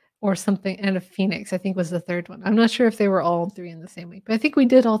or something, and a phoenix, I think, was the 3rd one. I'm not sure if they were all 3 in the same week, but I think we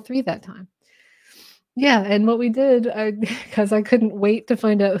did all 3 that time. Yeah, and what we did, because I couldn't wait to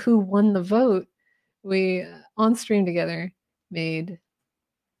find out who won the vote, we, on stream together, made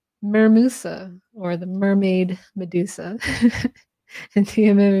Mermusa, or the mermaid Medusa. And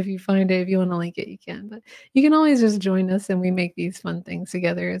TMM, if you find it, if you want to link it, you can. But you can always just join us, and we make these fun things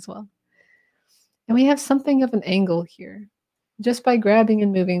together as well. And we have something of an angle here. Just by grabbing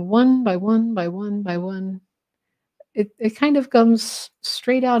and moving one by one by one by one, it kind of comes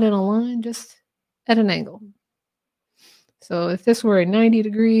straight out in a line, just at an angle. So if this were a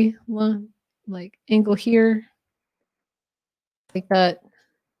 90-degree line, like angle here, like that,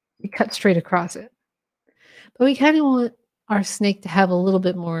 we cut straight across it. But we kind of want our snake to have a little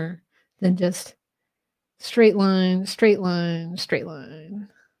bit more than just straight line, straight line, straight line,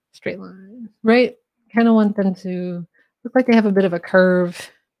 straight line, right? Kind of want them to look like they have a bit of a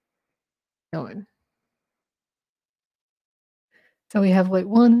curve going. So we have like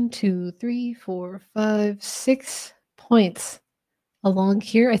 1, 2, 3, 4, 5, 6 points along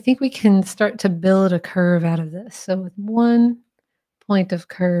here. I think we can start to build a curve out of this. So with 1 point of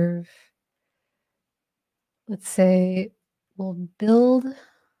curve, let's say we'll build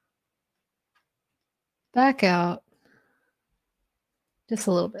back out just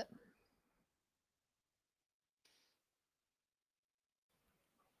a little bit.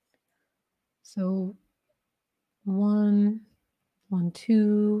 So 1, 1,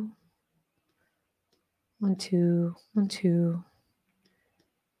 2, 1, 2, 1, 2,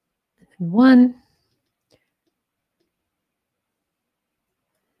 and 1.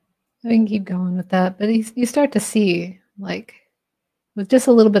 I can keep going with that, but you start to see, like, with just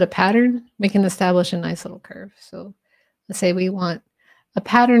a little bit of pattern, we can establish a nice little curve. So let's say we want a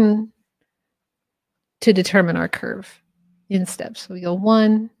pattern to determine our curve in steps. So we go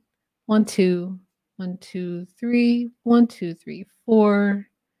 1, 1, 2, 1, 2, 3, 1, 2, 3, 4,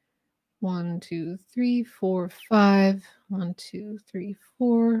 1, 2, 3, 4, 5, 1, 2, 3,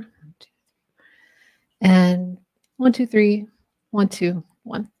 4, 1, 2, and 1, 2, 3, 1, 2,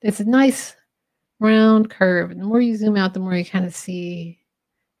 1. It's a nice round curve. And the more you zoom out, the more you kind of see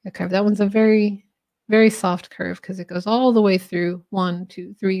the curve. That one's a very, very soft curve because it goes all the way through 1,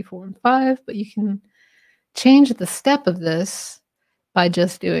 2, 3, 4, and 5. But you can change the step of this by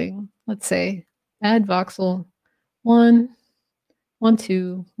just doing, let's say, add voxel 1, 1,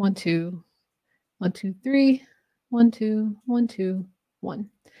 2, 1, 2, 1, 2, 3, 1, 2, 1, 2, 1.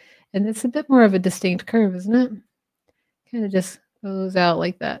 And it's a bit more of a distinct curve, isn't it? Kind of just goes out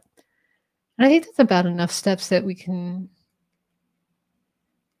like that. And I think that's about enough steps that we can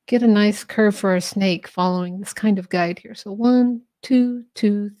get a nice curve for our snake following this kind of guide here. So 1, 2,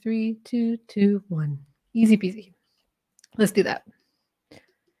 2, 3, 2, 2, 1. Easy peasy. Let's do that.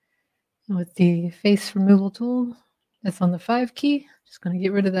 And with the face removal tool that's on the 5 key, just going to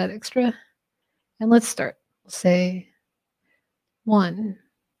get rid of that extra. And let's start. We'll say 1,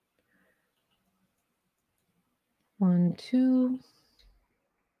 1, 2,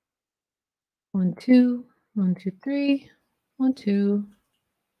 1, 2, 1, 2, 3, 1, 2,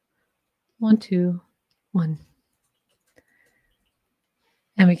 1, 2, 1.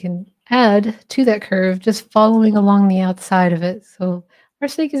 And we can add to that curve just following along the outside of it. So our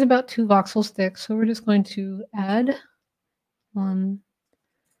snake is about 2 voxels thick, so we're just going to add 1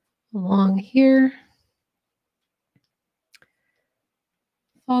 along here,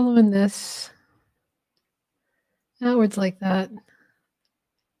 following this outwards like that.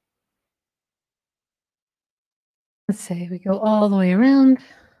 Let's say we go all the way around,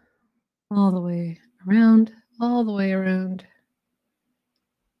 all the way around, all the way around.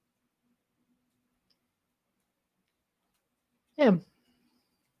 Yeah. Our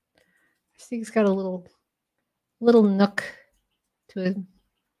snake's got a little nook to it.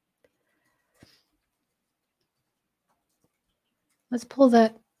 Let's pull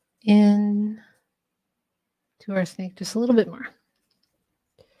that in to our snake just a little bit more.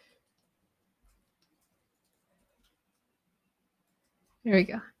 There we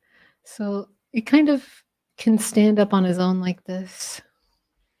go. So it kind of can stand up on his own like this.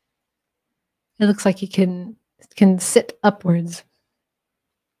 It looks like he can sit upwards.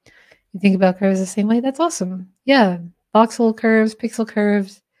 You think about curves the same way? That's awesome. Yeah, voxel curves, pixel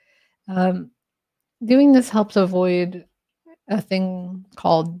curves. Doing this helps avoid a thing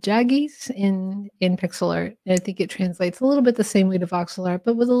called jaggies in pixel art. I think it translates a little bit the same way to voxel art,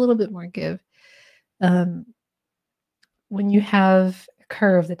 but with a little bit more give. When you have a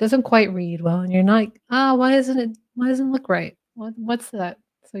curve that doesn't quite read well, and you're not, why doesn't it look right? What's that?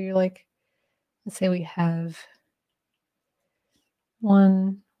 So you're like, let's say we have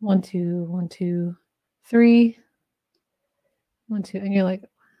 1, 1, 2, 1, 2, 3, 1, 2, and you're like,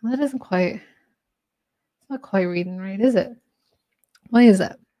 well, that doesn't quite, it's not quite reading right, is it? Why is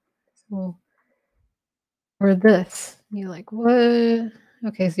that? So, or this, you're like, what?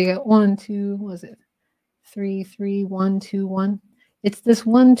 Okay, so you got 1, 2, what was it? 3, 3, 1, 2, 1. It's this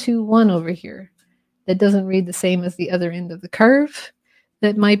 1, 2, 1 over here that doesn't read the same as the other end of the curve.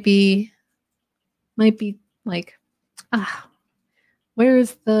 That might be like, where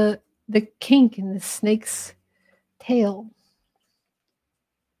is the kink in the snake's tail?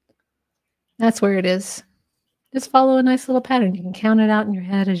 That's where it is. Just follow a nice little pattern. You can count it out in your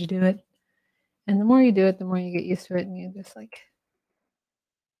head as you do it. And the more you do it, the more you get used to it, and you just like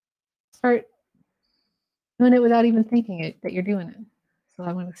start doing it without even thinking it that you're doing it. So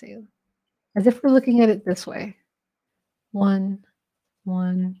I want to say, as if we're looking at it this way: 1,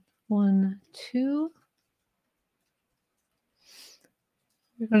 1, 1, 2.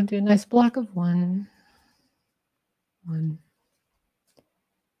 We're going to do a nice block of 1, 1.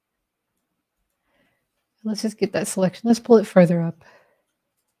 Let's just get that selection. Let's pull it further up.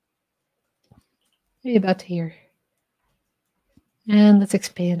 Maybe about to here. And let's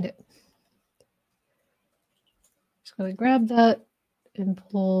expand it. Just going to grab that and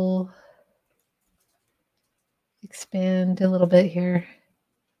pull, expand a little bit here.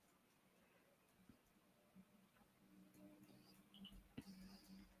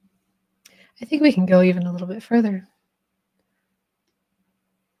 I think we can go even a little bit further.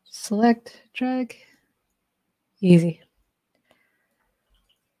 Select, drag, easy.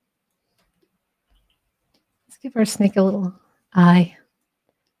 Let's give our snake a little eye,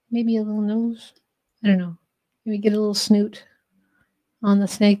 maybe a little nose. I don't know. Maybe get a little snoot on the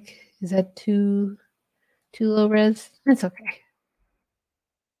snake. Is that too low res? That's okay.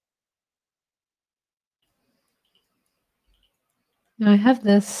 Now I have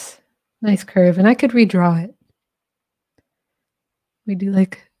this nice curve, and I could redraw it. We do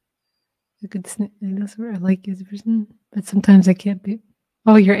like a good snake. I like you as a person, but sometimes I can't be.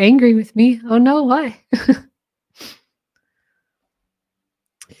 Oh, you're angry with me? Oh no, why?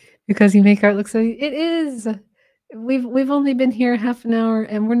 Because you make art look so. It is. we've only been here half an hour,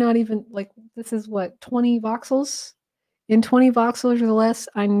 and we're not even like, this is what, 20 voxels? In 20 voxels or less,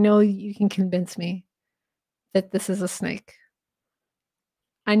 I know you can convince me that this is a snake.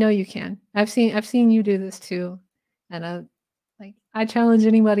 I know you can. I've seen you do this too, and like, I challenge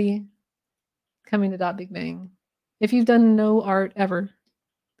anybody coming to Dot Big Bang, if you've done no art ever,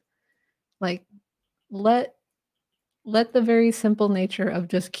 like, let the very simple nature of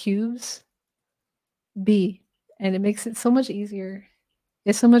just cubes be, and it makes it so much easier.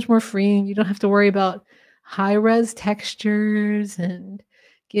 It's so much more freeing. You don't have to worry about high res textures and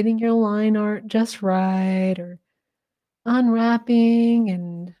getting your line art just right, or unwrapping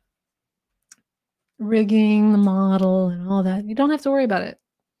and rigging the model and all that. You don't have to worry about it.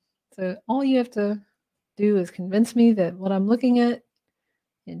 So all you have to do is convince me that what I'm looking at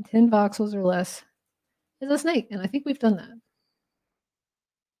in 10 voxels or less is a snake, and I think we've done that.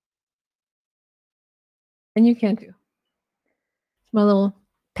 And you can too. It's my little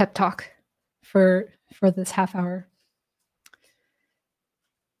pep talk for this half hour.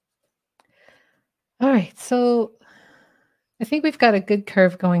 All right, so I think we've got a good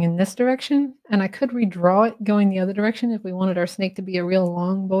curve going in this direction, and I could redraw it going the other direction if we wanted our snake to be a real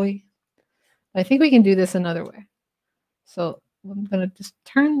long boy. I think we can do this another way. So I'm going to just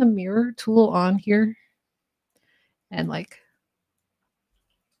turn the mirror tool on here, and like,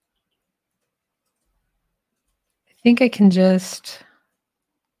 I think I can just,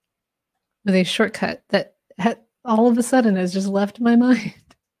 with a shortcut that all of a sudden has just left my mind.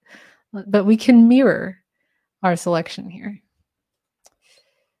 But we can mirror our selection here. I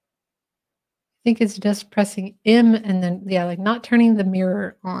think it's just pressing M and then, yeah, like not turning the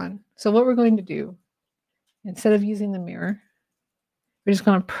mirror on. So what we're going to do, instead of using the mirror, we're just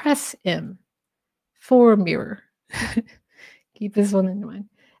going to press M for mirror. Keep this one in mind.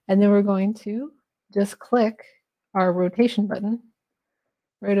 And then we're going to just click our rotation button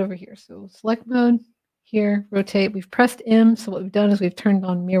right over here. So select mode, here, rotate. We've pressed M, so what we've done is we've turned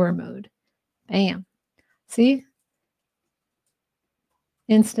on mirror mode. Bam. See?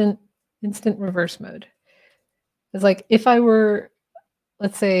 Instant reverse mode. It's like if I were,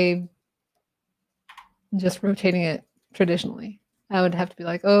 let's say, just rotating it traditionally, I would have to be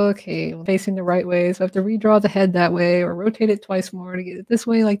like, oh, okay, well, facing the right way, so I have to redraw the head that way, or rotate it twice more to get it this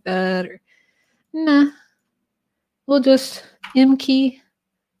way like that, or nah. We'll just M key,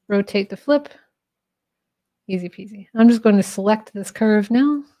 rotate the flip, easy peasy. I'm just going to select this curve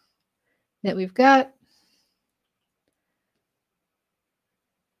now that we've got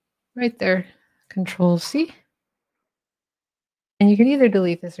right there. Control C. And you can either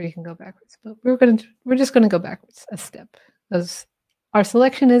delete this or you can go backwards, but we're just going to go backwards a step, because our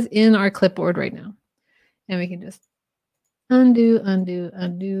selection is in our clipboard right now. And we can just undo, undo,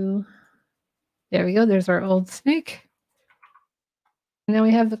 undo. There we go. There's our old snake. And now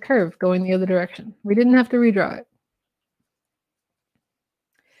we have the curve going the other direction. We didn't have to redraw it.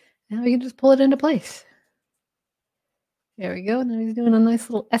 Now we can just pull it into place. There we go. Now he's doing a nice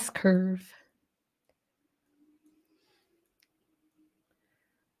little S curve.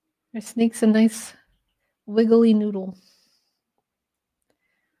 Our snake's a nice wiggly noodle.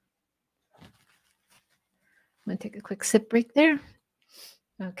 I'm going to take a quick sip break there.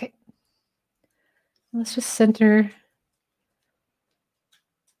 Okay. Let's just center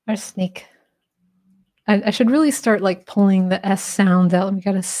our snake. I should really start like pulling the S sounds out. We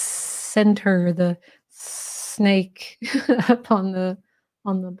got to center the snake up on the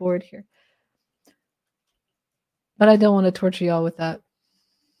board here. But I don't want to torture y'all with that.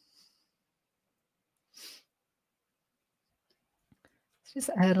 Let's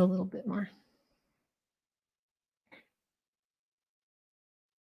just add a little bit more.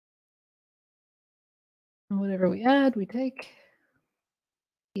 And whatever we add, we take.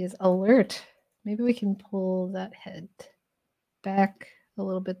 He is alert. Maybe we can pull that head back a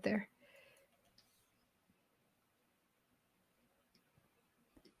little bit there.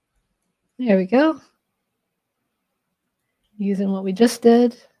 There we go. Using what we just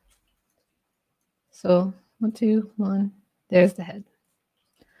did. So 1, 2, 1. There's the head.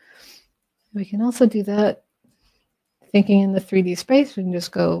 We can also do that thinking in the 3D space. We can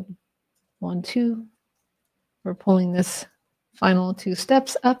just go 1, 2. We're pulling this final 2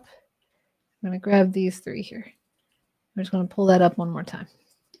 steps up. I'm going to grab these 3 here. I'm just going to pull that up one more time.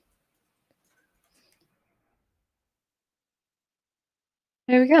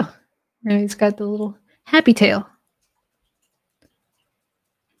 There we go. Now he's got the little happy tail.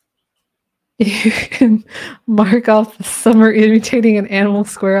 You can mark off the summer imitating an animal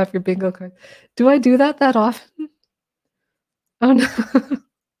square off your bingo card. Do I do that often? Oh no.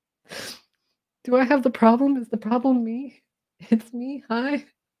 Do I have the problem? Is the problem me? It's me. Hi.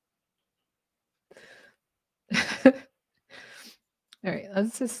 All right,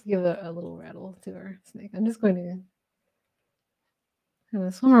 let's just give a little rattle to our snake. I'm just going to kind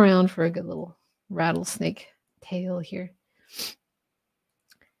of swim around for a good little rattlesnake tail here.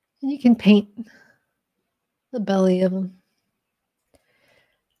 And you can paint the belly of them.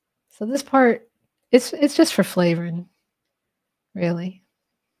 So this part, it's just for flavoring, really.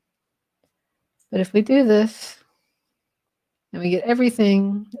 But if we do this, and we get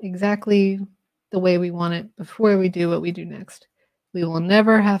everything exactly the way we want it before we do what we do next, we will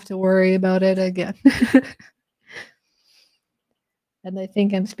never have to worry about it again. And I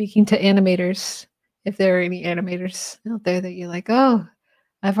think I'm speaking to animators, if there are any animators out there that you're like, oh,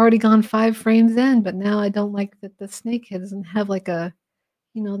 I've already gone 5 frames in, but now I don't like that the snake doesn't have like a,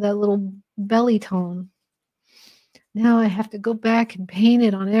 that little belly tone. Now I have to go back and paint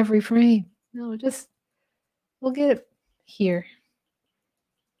it on every frame. No, we'll get it here.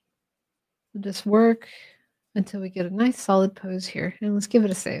 We'll just work until we get a nice solid pose here. And let's give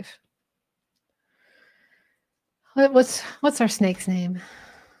it a save. What's our snake's name?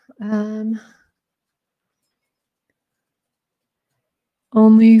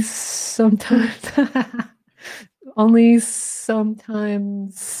 Only sometimes. Only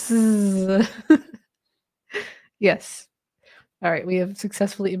sometimes. Yes. All right, we have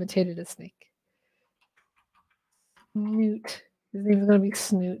successfully imitated a snake. Snoot. His name is going to be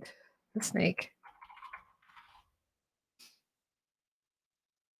Snoot, the snake.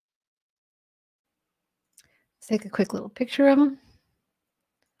 Let's take a quick little picture of him.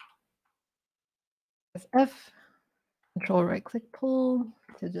 Press F, control right click pull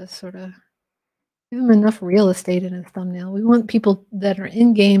to just sort of give him enough real estate in his thumbnail. We want people that are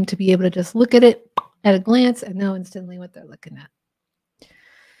in game to be able to just look at it at a glance and know instantly what they're looking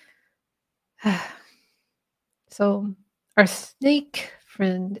at. So our snake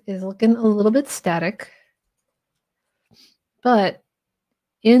friend is looking a little bit static, but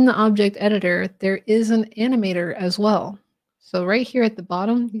in the object editor, there is an animator as well. So right here at the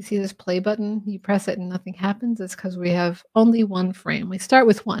bottom, you see this play button. You press it and nothing happens. It's because we have only 1 frame. We start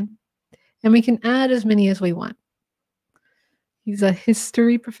with 1, and we can add as many as we want. He's a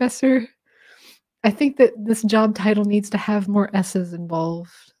history professor. I think that this job title needs to have more S's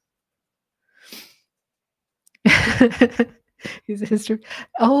involved. He's a history.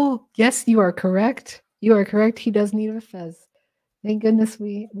 Oh, yes, you are correct. You are correct. He does need a fez. Thank goodness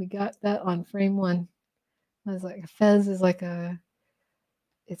we got that on frame 1. I was like, a fez is like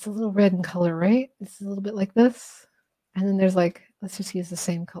it's a little red in color, right? It's a little bit like this. And then there's like, let's just use the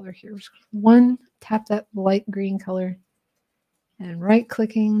same color here. Tap that light green color and right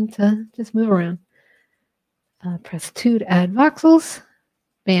clicking to just move around. Press 2 to add voxels.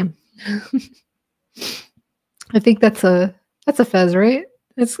 Bam. I think that's a fez, right?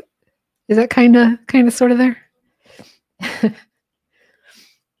 Is that kind of sort of there?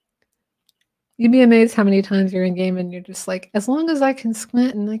 You'd be amazed how many times you're in game and you're just like, as long as I can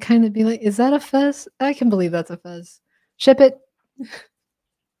squint and I kind of be like, is that a fez? I can believe that's a fez. Ship it.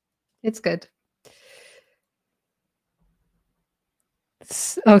 It's good.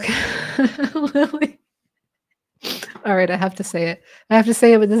 Okay. Lily. All right, I have to say it. But this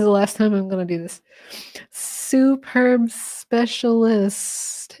is the last time I'm going to do this. Superb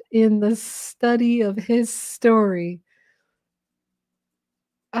specialist in the study of his story.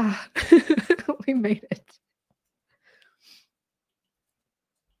 Ah, we made it.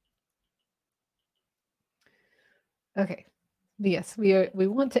 Okay. Yes, we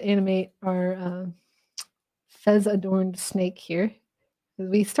want to animate our fez-adorned snake here.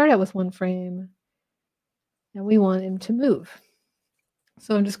 We start out with 1 frame, and we want him to move.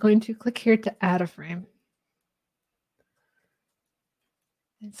 So I'm just going to click here to add a frame.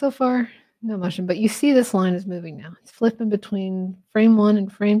 And so far, no motion, but you see this line is moving now. It's flipping between frame 1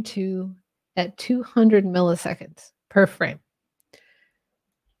 and frame 2 at 200 milliseconds per frame.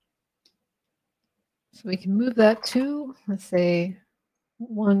 So we can move that to, let's say,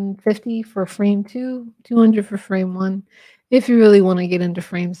 150 for frame 2, 200 for frame 1, if you really want to get into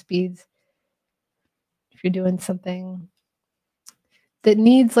frame speeds. If you're doing something that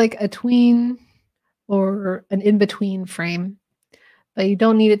needs like a tween or an in-between frame, but you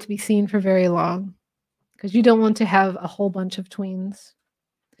don't need it to be seen for very long because you don't want to have a whole bunch of tweens.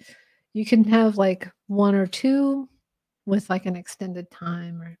 You can have like 1 or 2 with like an extended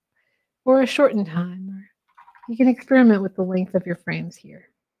time or a shortened time, or you can experiment with the length of your frames here.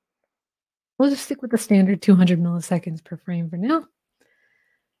 We'll just stick with the standard 200 milliseconds per frame for now.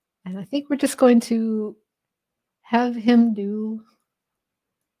 And I think we're just going to have him do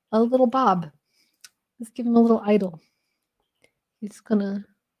a little bob. Let's give him a little idle. He's gonna,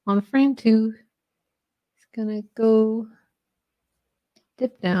 on frame 2, he's gonna go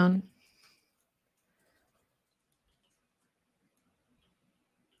dip down.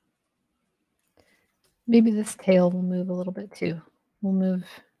 Maybe this tail will move a little bit too. We'll move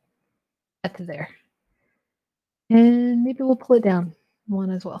that to there. And maybe we'll pull it down one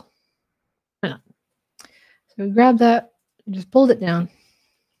as well. Why not? So we grabbed that and just pulled it down.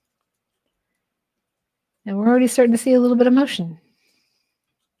 And we're already starting to see a little bit of motion.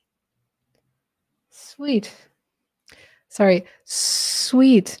 Sweet. Sorry,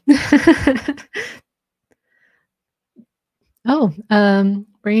 sweet. Oh,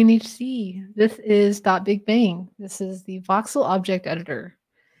 Brain HC. This is .Big Bang. This is the Voxel object editor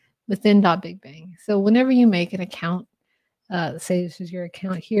within .Big Bang. So whenever you make an account, say this is your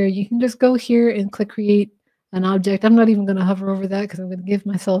account here, you can just go here and click create an object. I'm not even going to hover over that because I'm going to give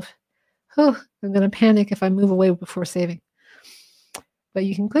myself, I'm going to panic if I move away before saving. But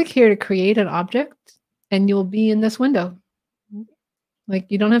you can click here to create an object and you'll be in this window. Like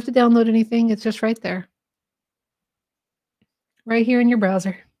you don't have to download anything. It's just right there. Right here in your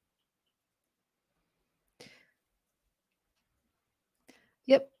browser.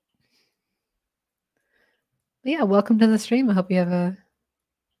 Yep. But yeah, welcome to the stream. I hope you have a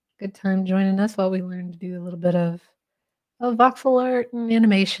good time joining us while we learn to do a little bit of voxel art and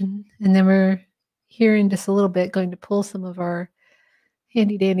animation. And then we're here in just a little bit going to pull some of our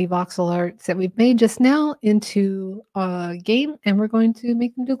handy dandy voxel arts that we've made just now into a game, and we're going to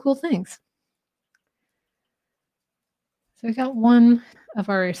make them do cool things. So we got one of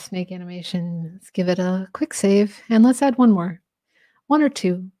our snake animation. Let's give it a quick save, and let's add one more. One or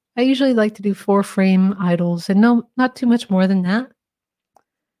two. I usually like to do 4-frame idles, and no, not too much more than that.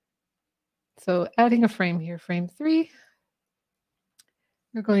 So adding a frame here, frame 3,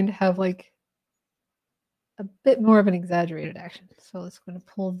 we're going to have like a bit more of an exaggerated action. So it's going to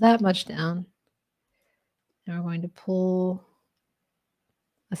pull that much down. And we're going to pull,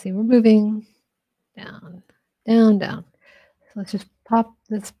 let's see, we're moving down, down, down. So let's just pop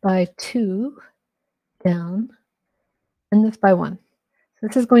this by 2 down and this by 1. So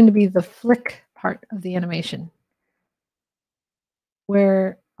this is going to be the flick part of the animation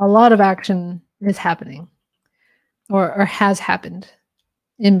where a lot of action is happening or has happened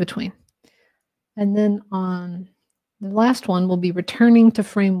in between. And then on the last one, we'll be returning to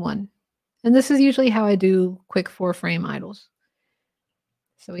frame 1. And this is usually how I do quick 4-frame idles.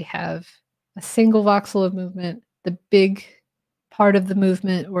 So we have a single voxel of movement, the big part of the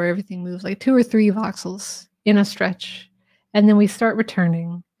movement where everything moves, like 2 or 3 voxels in a stretch. And then we start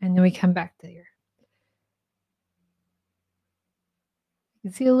returning, and then we come back to here. You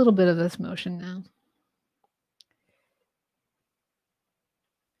can see a little bit of this motion now.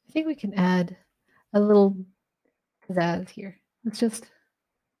 I think we can add a little pizzazz here. Let's just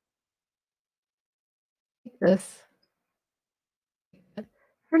take this.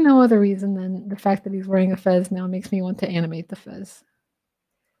 For no other reason than the fact that he's wearing a fez now makes me want to animate the fez.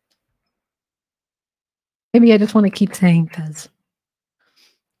 Maybe I just want to keep saying fez.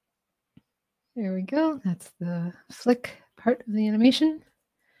 There we go. That's the flick part of the animation.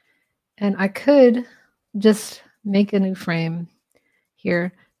 And I could just make a new frame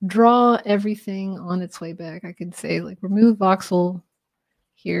here, draw everything on its way back. I could say like remove voxel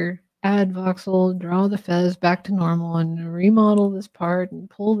here, add voxel, draw the fez back to normal and remodel this part and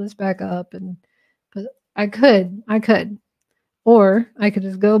pull this back up. But I could. Or I could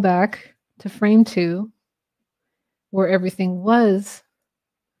just go back to frame 2 where everything was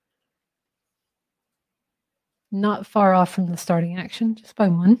not far off from the starting action, just by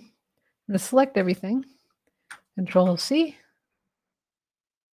 1. I'm going to select everything, Control C.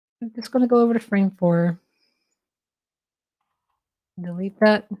 I'm just going to go over to frame 4, delete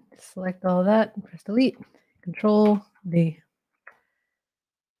that, select all that, and press delete, Control V.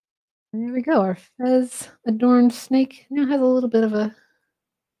 And there we go. Our fez adorned snake now has a little bit of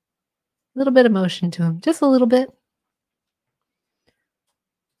motion to him, just a little bit.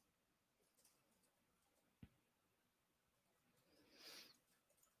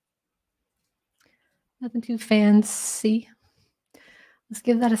 Nothing too fancy. Let's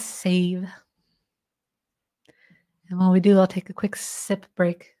give that a save. And while we do, I'll take a quick sip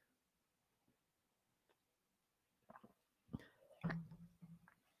break.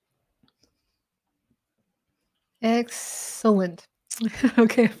 Excellent.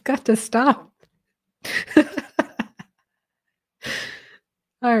 Okay, I've got to stop.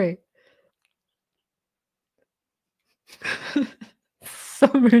 All right.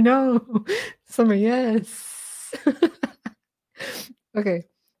 Summer, no. Summer, yes. Okay.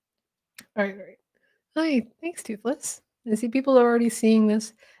 All right. Hi, thanks, Toothless. I see people are already seeing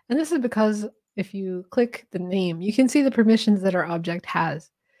this, and this is because if you click the name, you can see the permissions that our object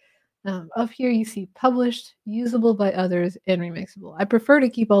has. Up here, you see published, usable by others, and remixable. I prefer to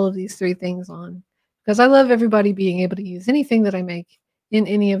keep all of these three things on because I love everybody being able to use anything that I make in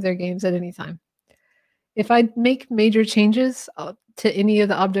any of their games at any time. If I make major changes to any of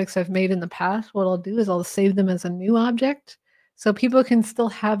the objects I've made in the past, what I'll do is I'll save them as a new object so people can still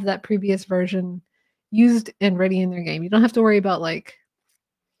have that previous version used and ready in their game. You don't have to worry about like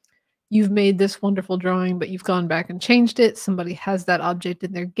you've made this wonderful drawing, but you've gone back and changed it. Somebody has that object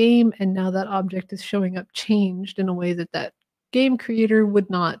in their game, and now that object is showing up changed in a way that that game creator would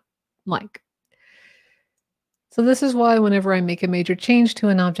not like. So this is why whenever I make a major change to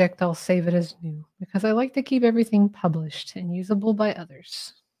an object, I'll save it as new, because I like to keep everything published and usable by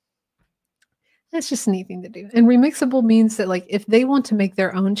others. That's just a neat thing to do. And remixable means that like if they want to make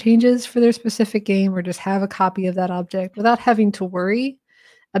their own changes for their specific game or just have a copy of that object without having to worry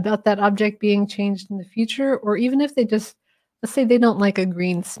about that object being changed in the future, or even if they just, let's say they don't like a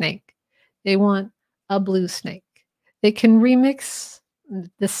green snake, they want a blue snake. They can remix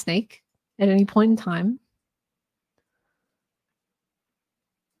the snake at any point in time.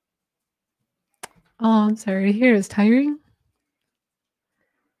 Oh, I'm sorry to hear it's tiring.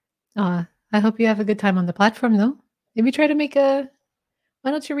 I hope you have a good time on the platform, though. Maybe try to make a.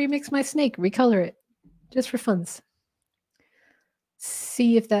 Why don't you remix my snake, recolor it, just for funs?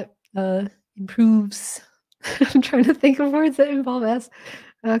 See if that improves. I'm trying to think of words that involve S.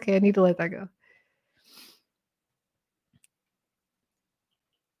 Okay, I need to let that go.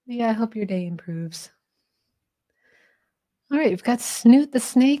 Yeah, I hope your day improves. All right, we've got Snoot the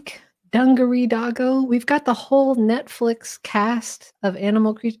Snake, Dungaree Doggo. We've got the whole Netflix cast of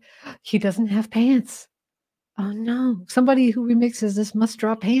animal creatures. He doesn't have pants. Oh no, somebody who remixes this must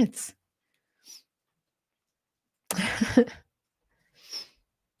draw pants.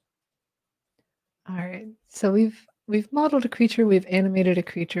 All right, so we've modeled a creature, we've animated a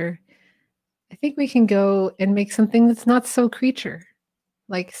creature. I think we can go and make something that's not so creature.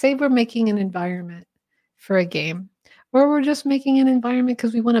 Like say we're making an environment for a game, or we're just making an environment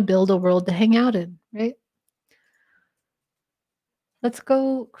because we want to build a world to hang out in, right? Let's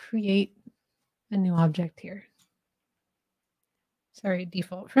go create a new object here. Sorry,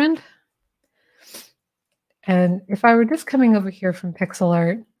 default friend. And if I were just coming over here from pixel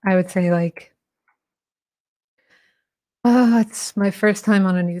art, I would say like, oh, it's my first time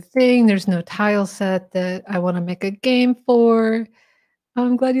on a new thing. There's no tile set that I want to make a game for. Oh,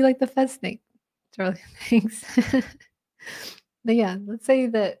 I'm glad you like the Fed snake, Charlie. Thanks. But yeah, let's say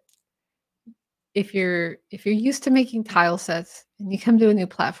that if you're used to making tile sets and you come to a new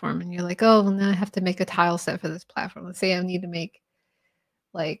platform and you're like, oh, well, now I have to make a tile set for this platform. Let's say I need to make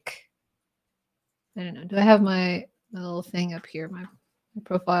like, I don't know, do I have my little thing up here, my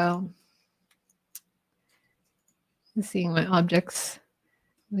profile? I'm seeing my objects.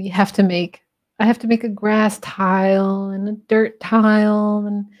 I have to make a grass tile and a dirt tile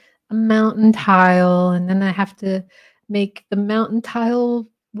and a mountain tile, and then I have to make the mountain tile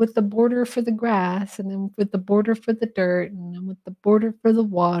with the border for the grass, and then with the border for the dirt, and then with the border for the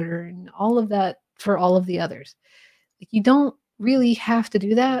water, and all of that for all of the others. Like you don't really have to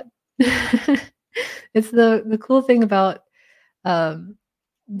do that. It's the cool thing about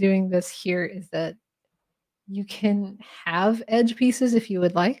doing this here is that you can have edge pieces if you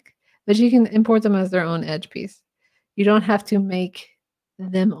would like, but you can import them as their own edge piece. You don't have to make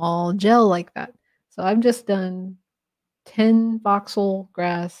them all gel like that. So I've just done 10 voxel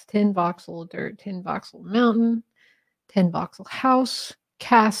grass, 10 voxel dirt, 10 voxel mountain, 10 voxel house,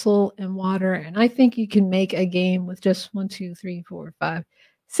 castle, and water. And I think you can make a game with just 1, 2, 3, 4, 5,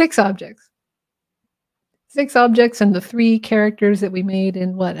 6 objects. 6 objects and the 3 characters that we made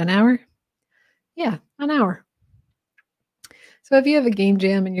in what, an hour? Yeah, an hour. So if you have a game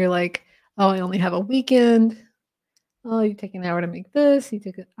jam and you're like, oh, I only have a weekend. Oh, you take an hour to make this.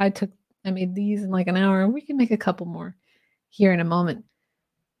 I made these in like an hour. We can make a couple more here in a moment.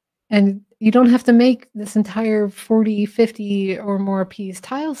 And you don't have to make this entire 40, 50 or more piece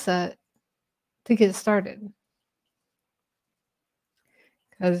tile set to get started.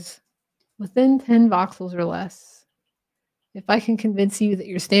 Because within 10 voxels or less, if I can convince you that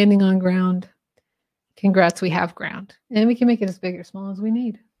you're standing on ground, congrats, we have ground. And we can make it as big or small as we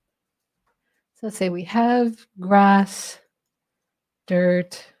need. So let's say we have grass,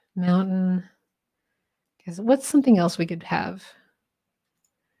 dirt, mountain. Because what's something else we could have?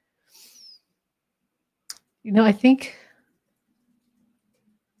 You know, I think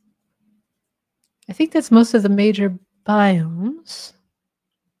that's most of the major biomes.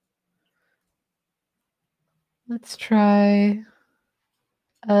 Let's try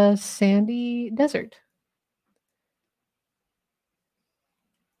a sandy desert.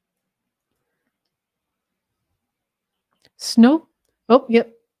 Snow? Oh, yep.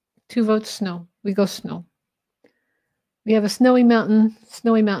 2 votes snow. We go snow. We have a snowy mountain.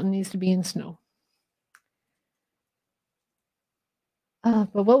 Snowy mountain needs to be in snow.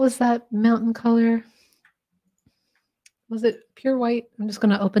 But what was that mountain color? Was it pure white? I'm just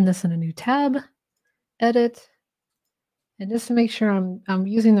going to open this in a new tab, edit, and just to make sure I'm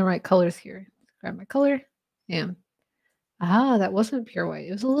using the right colors here. Grab my color, and that wasn't pure white.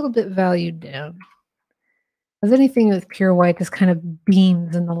 It was a little bit valued down. Because anything with pure white just kind of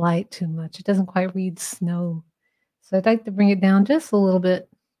beams in the light too much. It doesn't quite read snow. So I'd like to bring it down just a little bit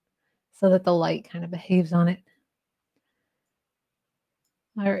so that the light kind of behaves on it.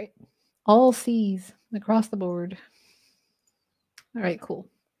 All right, all C's across the board. All right, cool.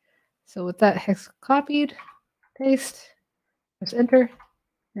 So with that hex copied, paste, press enter.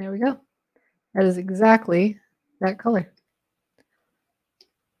 There we go. That is exactly that color.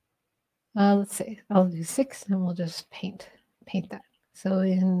 Let's see. I'll do 6 and we'll just paint that. So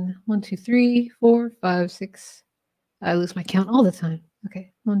in 1, 2, 3, 4, 5, 6. I lose my count all the time.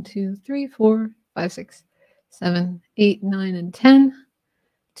 Okay, 1, 2, 3, 4, 5, 6, 7, 8, 9, and 10.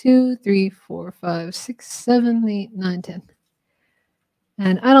 2, 3, 4, 5, 6, 7, 8, 9, 10.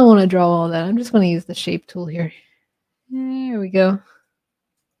 And I don't want to draw all that. I'm just going to use the shape tool here. There we go.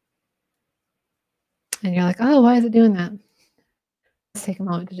 And you're like, oh, why is it doing that? Let's take a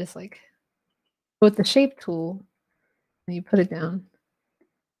moment to just like, with the shape tool, and you put it down.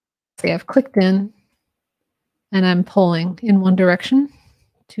 Say I've clicked in, and I'm pulling in one direction,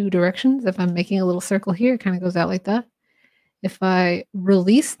 2 directions. If I'm making a little circle here, it kind of goes out like that. If I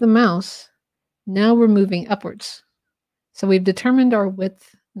release the mouse, now we're moving upwards. So we've determined our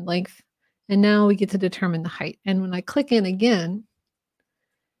width and length, and now we get to determine the height. And when I click in again,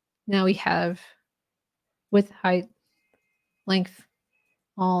 now we have width, height, length,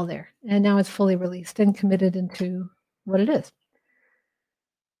 all there. And now it's fully released and committed into what it is.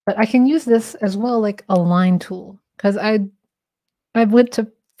 But I can use this as well like a line tool, because I went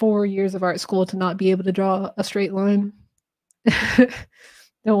to 4 years of art school to not be able to draw a straight line.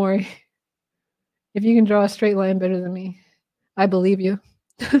 Don't worry. If you can draw a straight line better than me, I believe you.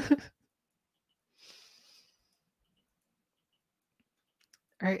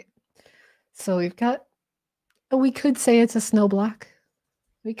 All right. So we've got, we could say it's a snow block.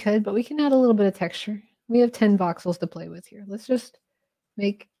 We could, but we can add a little bit of texture. We have 10 voxels to play with here. Let's just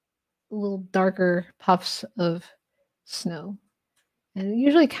make a little darker puffs of snow. And it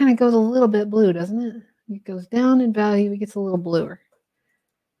usually kind of goes a little bit blue, doesn't it? It goes down in value, it gets a little bluer.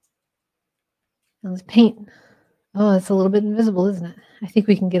 And let's paint. Oh, it's a little bit invisible, isn't it? I think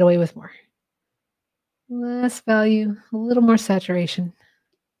we can get away with more. Less value, a little more saturation.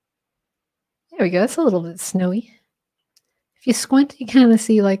 There we go. It's a little bit snowy. If you squint, you kind of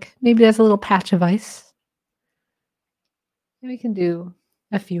see like maybe there's a little patch of ice. And we can do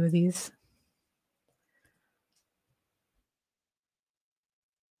a few of these.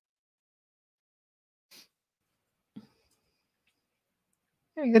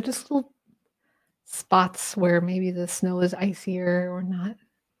 There we go. Just little spots where maybe the snow is icier or not.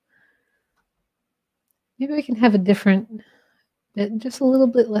 Maybe we can have a different bit, just a little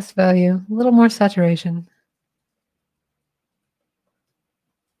bit less value, a little more saturation.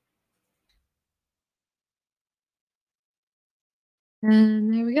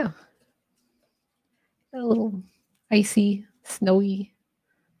 And there we go. A little icy, snowy,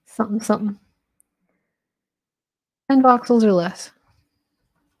 something, something. 10 voxels or less.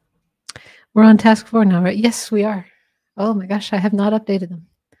 We're on task 4 now, right? Yes, we are. Oh my gosh, I have not updated them.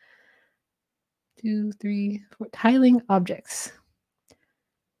 2, 3, 4. Tiling objects.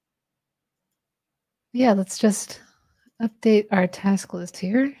 Yeah, let's just update our task list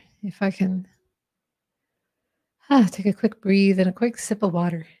here. If I can take a quick breathe and a quick sip of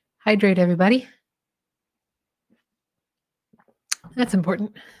water. Hydrate, everybody. That's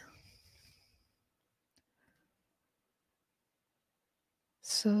important.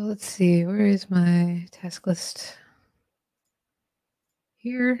 So let's see, where is my task list?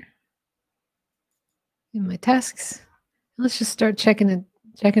 Here in my tasks. Let's just start checking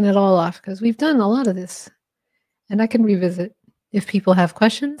it all off, because we've done a lot of this, and I can revisit if people have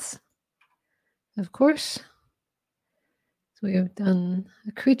questions, of course. So we have done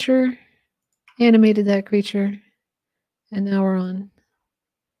a creature, animated that creature, and now we're on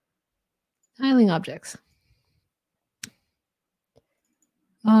tiling objects.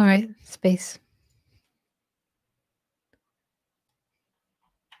 All right, space.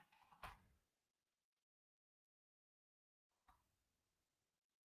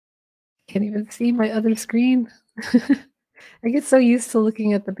 Can't even see my other screen. I get so used to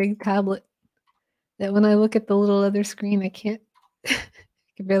looking at the big tablet that when I look at the little other screen, I can't,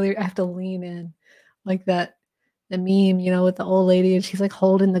 I have to lean in like that. The meme, with the old lady and she's like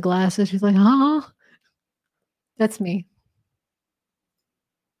holding the glasses. She's like, huh? That's me.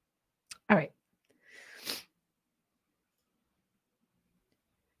 All right.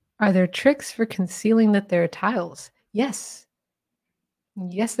 Are there tricks for concealing that there are tiles? Yes.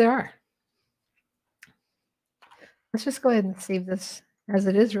 Yes, there are. Let's just go ahead and save this as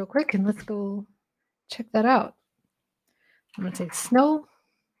it is real quick and let's go check that out. I'm going to say snow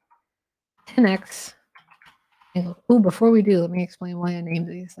 10x. Oh, before we do, let me explain why I named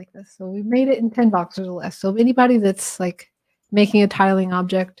these like this. So we made it in 10 boxes or less. So anybody that's like making a tiling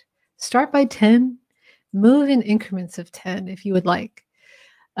object, start by 10, move in increments of 10 if you would like.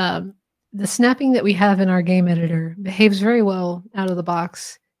 The snapping that we have in our game editor behaves very well out of the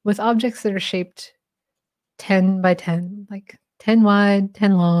box with objects that are shaped 10 by 10, like 10 wide,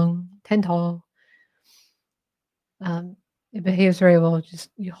 10 long, 10 tall. It behaves very well. Just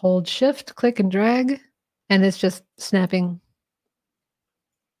you hold shift, click, and drag, and it's just snapping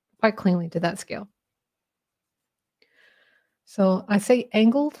quite cleanly to that scale. So I say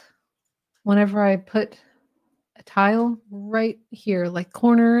angled whenever I put a tile right here, like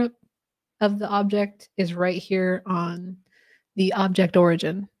corner of the object is right here on the object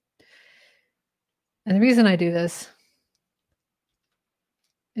origin. And the reason I do this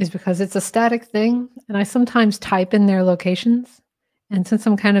is because it's a static thing, and I sometimes type in their locations. And since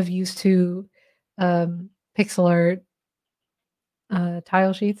I'm kind of used to pixel art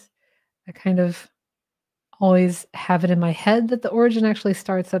tile sheets, I kind of always have it in my head that the origin actually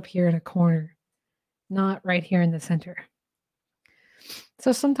starts up here in a corner, not right here in the center.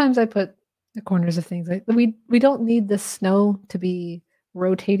 So sometimes I put the corners of things. Like we don't need the snow to be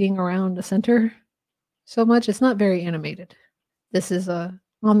rotating around the center so much. It's not very animated. This is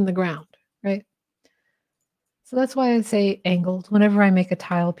on the ground, right? So that's why I say angled whenever I make a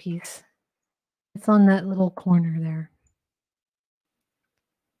tile piece. It's on that little corner there.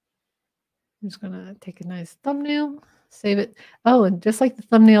 I'm just going to take a nice thumbnail, save it. Oh, and just like the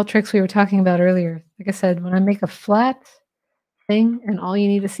thumbnail tricks we were talking about earlier, like I said, when I make a flat thing and all you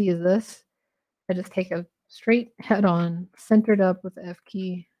need to see is this, I just take a straight head on, centered up with the F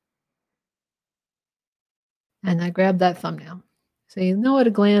key, and I grab that thumbnail. So you know at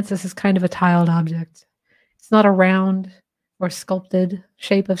a glance, this is kind of a tiled object. It's not a round or sculpted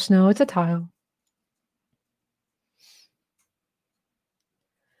shape of snow, it's a tile.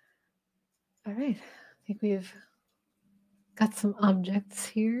 All right, I think we've got some objects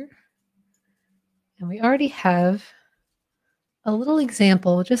here. And we already have a little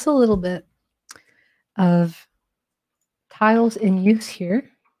example, just a little bit, of tiles in use here.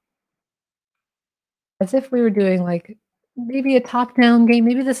 As if we were doing like maybe a top-down game.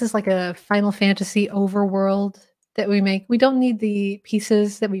 Maybe this is like a Final Fantasy overworld that we make. We don't need the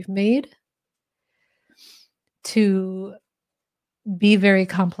pieces that we've made to be very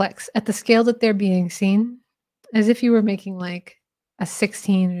complex at the scale that they're being seen, as if you were making like a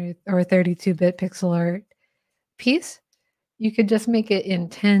 16 or a 32-bit pixel art piece. You could just make it in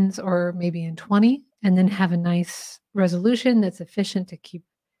 10s or maybe in 20 and then have a nice resolution that's efficient to keep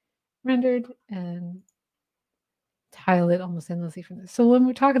rendered and tile it almost endlessly from this. So when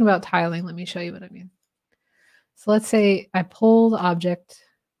we're talking about tiling, let me show you what I mean. So let's say I pull the object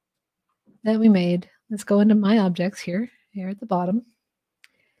that we made. Let's go into my objects here at the bottom.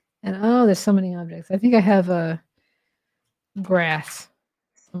 And oh, there's so many objects. I think I have a grass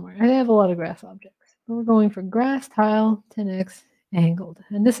somewhere. I have a lot of grass objects. But we're going for grass tile 10x angled.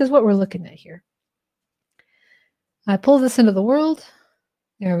 And this is what we're looking at here. I pull this into the world.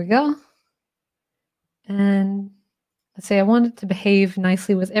 There we go. And let's say I want it to behave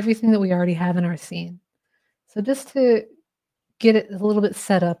nicely with everything that we already have in our scene. So just to get it a little bit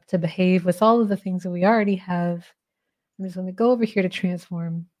set up to behave with all of the things that we already have, I'm just going to go over here to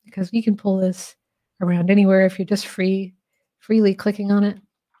transform, because you can pull this around anywhere if you're just freely clicking on it.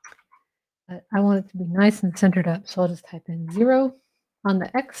 But I want it to be nice and centered up, so I'll just type in 0 on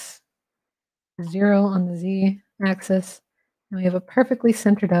the X, 0 on the Z axis, and we have a perfectly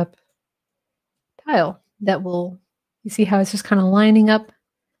centered up tile that will, you see how it's just kind of lining up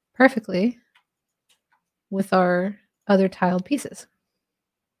perfectly with our other tiled pieces.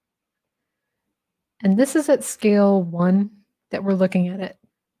 And this is at scale 1 that we're looking at it.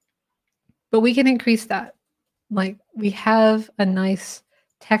 But we can increase that. Like we have a nice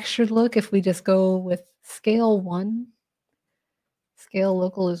textured look if we just go with scale 1. Scale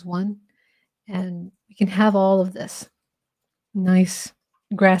local is 1. And we can have all of this nice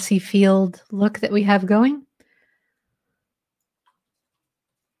grassy field look that we have going.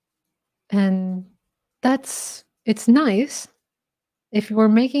 And it's nice. If we're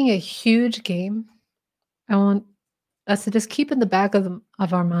making a huge game, I want us to just keep in the back of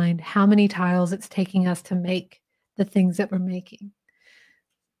our mind how many tiles it's taking us to make the things that we're making.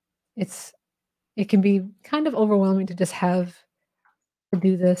 It can be kind of overwhelming to just have to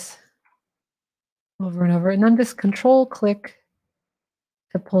do this over and over. And I'm just control click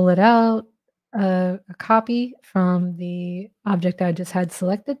to pull it out, a copy from the object I just had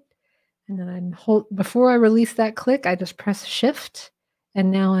selected. And then before I release that click, I just press shift.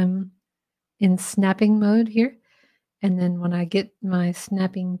 And now I'm in snapping mode here. And then when I get my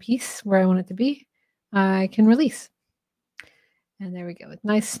snapping piece where I want it to be, I can release. And there we go. It's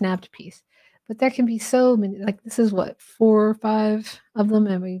nice snapped piece. But there can be so many, like this is what, 4 or 5 of them.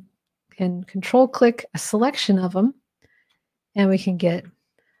 And we can control click a selection of them. And we can get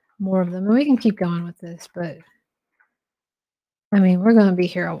more of them. And we can keep going with this. But I mean, we're going to be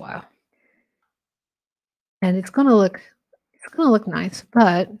here a while. And it's going to look nice.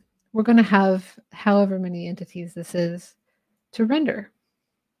 But we're going to have however many entities this is to render.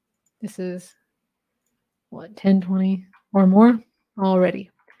 This is what, 10, 20 or more already.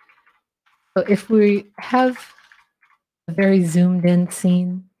 So if we have a very zoomed in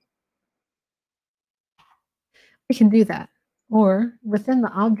scene, we can do that. Or within the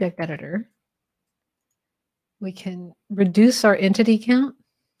object editor, we can reduce our entity count.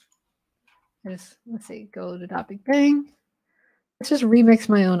 Let's see, go to dot big bang. Let's just remix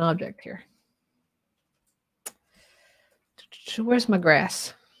my own object here. Where's my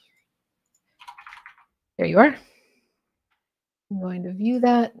grass? There you are. I'm going to view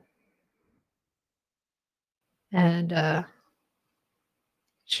that and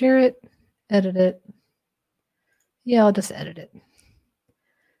share it, edit it. Yeah, I'll just edit it.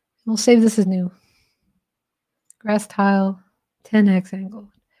 We'll save this as new. Grass tile, 10x angle.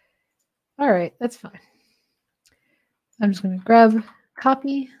 All right, that's fine. I'm just going to grab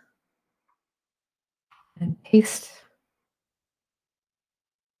copy and paste.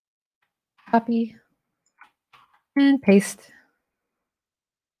 Copy and paste.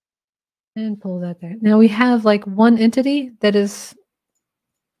 And pull that there. Now we have like one entity that is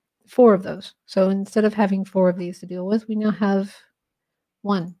 4 of those. So instead of having 4 of these to deal with, we now have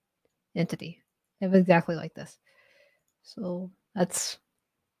one entity. We have exactly like this. So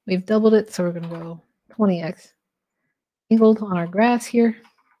we've doubled it. So we're going to go 20x. Angled on our grass here.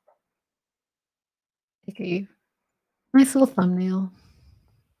 Take a nice little thumbnail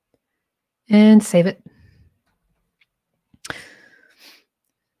and save it.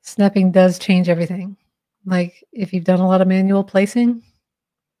 Snapping does change everything. Like if you've done a lot of manual placing,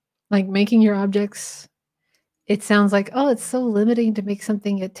 like making your objects, it sounds like, oh, it's so limiting to make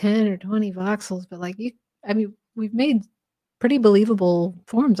something at 10 or 20 voxels, but like we've made pretty believable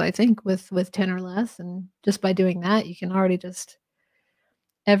forms, I think, with 10 or less. And just by doing that, you can already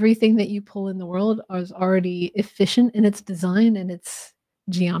everything that you pull in the world is already efficient in its design and its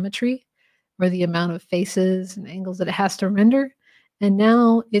geometry, or the amount of faces and angles that it has to render. And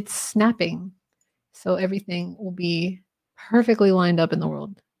now it's snapping. So everything will be perfectly lined up in the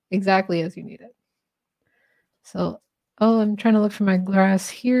world, exactly as you need it. So, I'm trying to look for my grass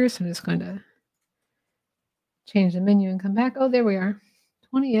here. So I'm just going to change the menu and come back. Oh, there we are.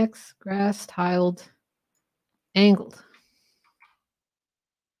 20x, grass, tiled, angled.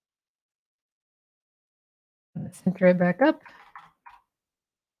 I'm going to center it back up.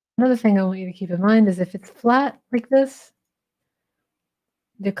 Another thing I want you to keep in mind is if it's flat like this,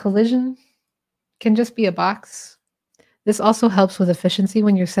 the collision can just be a box. This also helps with efficiency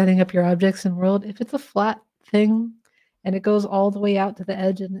when you're setting up your objects in world. If it's a flat thing and it goes all the way out to the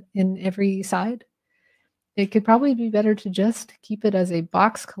edge in every side, it could probably be better to just keep it as a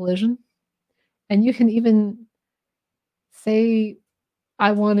box collision. And you can even say,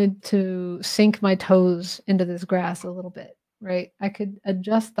 I wanted to sink my toes into this grass a little bit, right? I could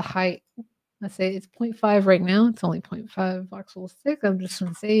adjust the height. Let's say it's 0.5 right now. It's only 0.5 voxels thick. I'm just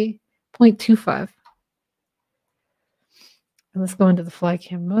going to say 0.25. And let's go into the fly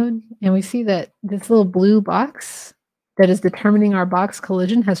cam mode. And we see that this little blue box that is determining our box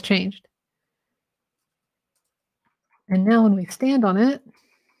collision has changed. And now when we stand on it,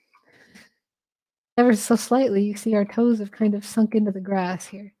 ever so slightly, you see our toes have kind of sunk into the grass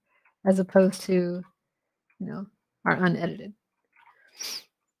here, as opposed to, our unedited.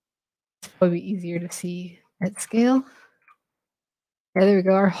 It's probably easier to see at scale. Yeah, there we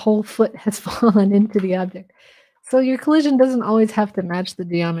go. Our whole foot has fallen into the object. So your collision doesn't always have to match the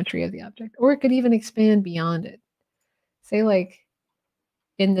geometry of the object, or it could even expand beyond it. Say like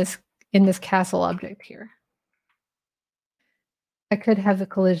in this castle object here. I could have the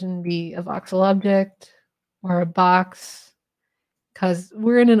collision be a voxel object or a box, because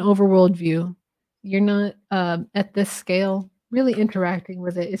we're in an overworld view. You're not at this scale really interacting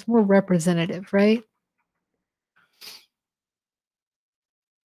with it. It's more representative, right?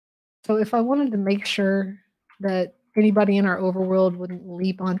 So if I wanted to make sure that anybody in our overworld wouldn't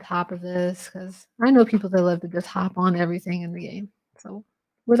leap on top of this, because I know people that love to just hop on everything in the game. So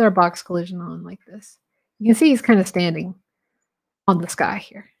with our box collision on like this, you can see he's kind of standing on the sky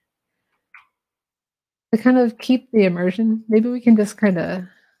here. To kind of keep the immersion, maybe we can just kind of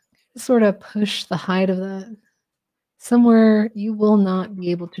sort of push the height of that somewhere you will not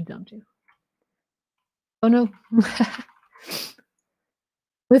be able to jump to. Oh no.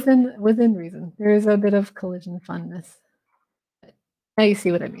 within reason. There is a bit of collision funness. Now you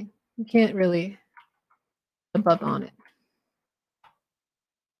see what I mean. You can't really jump up on it.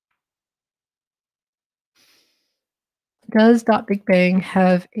 Does Big Bang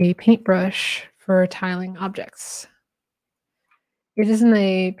have a paintbrush for tiling objects? It isn't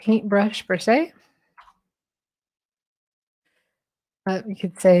a paintbrush per se. But we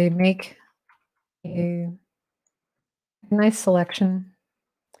could say make a nice selection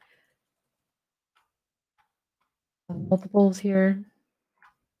of multiples here.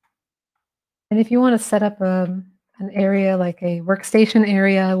 And if you want to set up an area like a workstation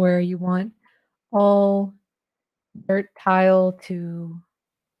area where you want all dirt tile to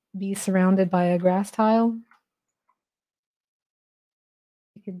be surrounded by a grass tile,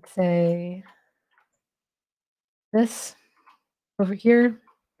 you could say this over here.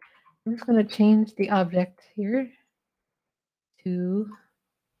 I'm just going to change the object here to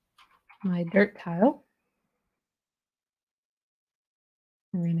my dirt tile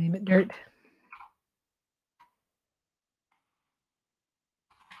and rename it dirt.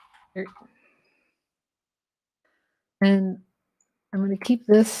 Dirt. And I'm going to keep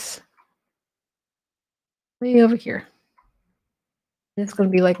this way over here. It's going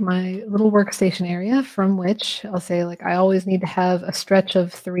to be like my little workstation area from which I'll say, like, I always need to have a stretch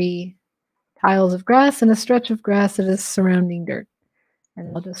of 3 tiles of grass and a stretch of grass that is surrounding dirt.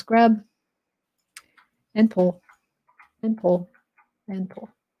 And I'll just grab and pull and pull and pull.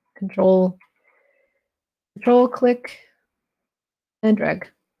 Control, click, and drag.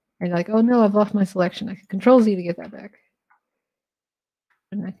 And you're like, oh no, I've lost my selection. I can Control Z to get that back.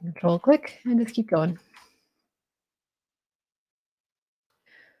 And I can Control click and just keep going.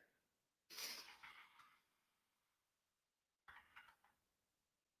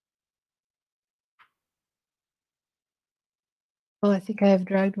 Well, I think I have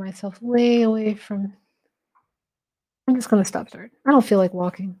dragged myself way away from. I'm just going to stop start. I don't feel like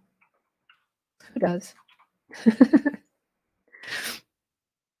walking. Who does?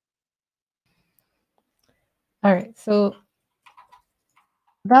 All right, so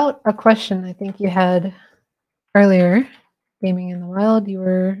about a question I think you had earlier, Gaming in the Wild, you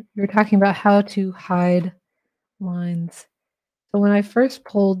were talking about how to hide lines. So when I first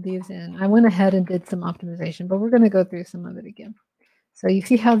pulled these in, I went ahead and did some optimization, but we're going to go through some of it again. So you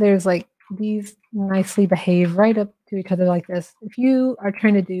see how there's like these nicely behave right up to each other like this. If you are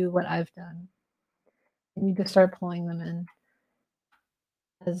trying to do what I've done, and you just start pulling them in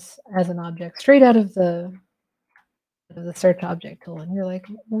as an object straight out of the search object tool, and you're like,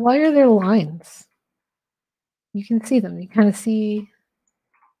 why are there lines? You can see them. You kind of see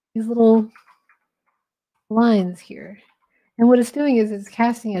these little lines here. And what it's doing is it's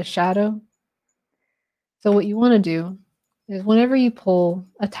casting a shadow. So what you want to do is whenever you pull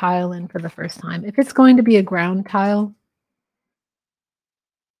a tile in for the first time, if it's going to be a ground tile,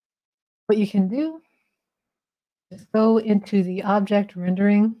 what you can do is go into the object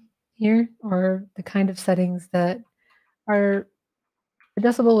rendering here, or the kind of settings that are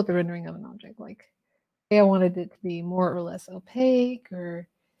adjustable with the rendering of an object. Like, say I wanted it to be more or less opaque, or,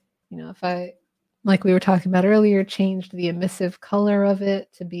 you know, if I, like we were talking about earlier, changed the emissive color of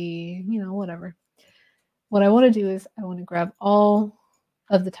it to be, you know, whatever. What I want to do is I want to grab all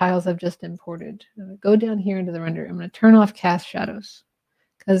of the tiles I've just imported. I'm going to go down here into the render. I'm going to turn off cast shadows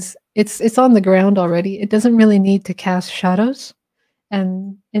because it's on the ground already. It doesn't really need to cast shadows.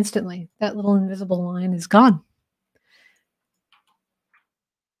 And instantly that little invisible line is gone.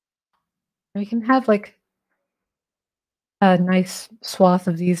 We can have like a nice swath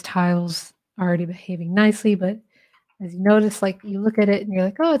of these tiles already behaving nicely, but as you notice, like you look at it and you're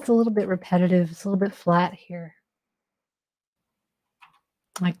like, oh, it's a little bit repetitive. It's a little bit flat here.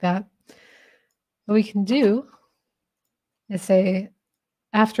 Like that. What we can do is say,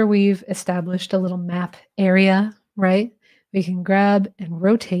 after we've established a little map area, right? We can grab and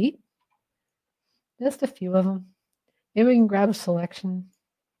rotate just a few of them. Maybe we can grab a selection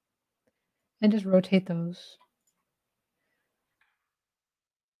and just rotate those.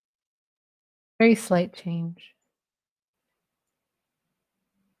 Very slight change.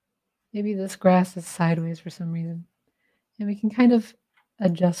 Maybe this grass is sideways for some reason. And we can kind of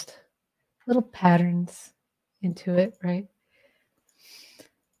adjust little patterns into it, right?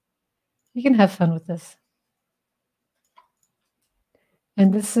 You can have fun with this.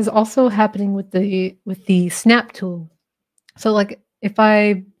 And this is also happening with the snap tool. So like if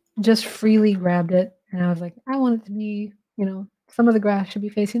I just freely grabbed it and I was like, I want it to be, some of the grass should be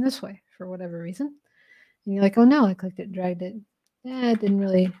facing this way for whatever reason. And you're like, oh no, I clicked it, dragged it. Yeah, it didn't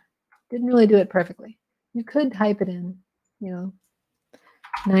really do it perfectly. You could type it in,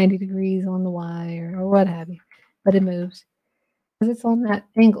 90 degrees on the Y or what have you, but it moves because it's on that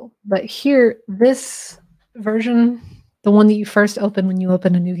angle. But here, this version, the one that you first open when you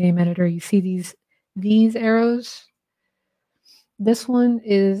open a new game editor, you see these arrows. This one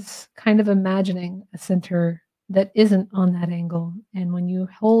is kind of imagining a center that isn't on that angle. And when you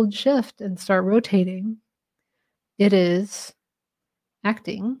hold shift and start rotating, it is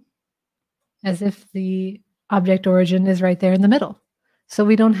acting as if the object origin is right there in the middle. So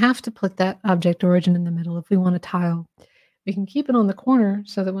we don't have to put that object origin in the middle if we want a tile. We can keep it on the corner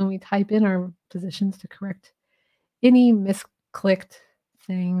so that when we type in our positions to correct any misclicked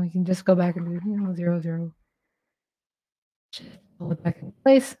thing, we can just go back and do 0, 0. Pull it back in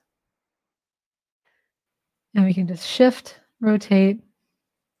place. And we can just shift, rotate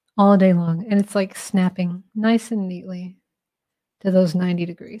all day long. And it's like snapping nice and neatly to those 90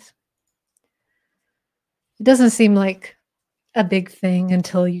 degrees. It doesn't seem like a big thing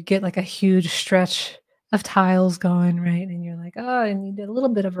until you get like a huge stretch of tiles going, right? And you're like, oh, I need a little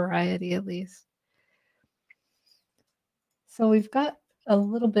bit of variety at least. So we've got a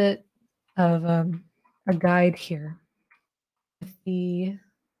little bit of a guide here with the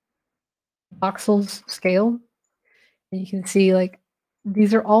Voxel's scale. And you can see like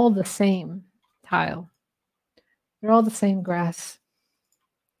these are all the same tile. They're all the same grass.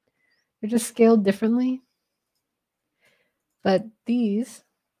 They're just scaled differently. But these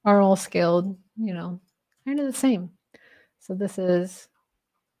are all scaled, kind of the same. So this is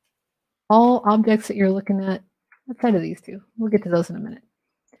all objects that you're looking at outside of these two. We'll get to those in a minute.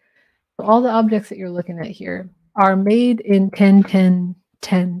 So all the objects that you're looking at here are made in 10, 10,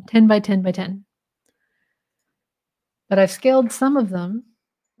 10, 10 by 10 by 10. But I've scaled some of them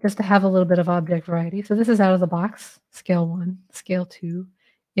just to have a little bit of object variety. So this is out of the box, scale 1, scale 2,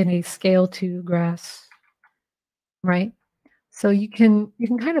 in a scale 2 grass, right? So you can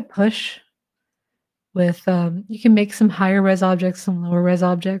kind of push with you can make some higher res objects, some lower res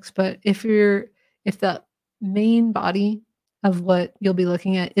objects, but if the main body of what you'll be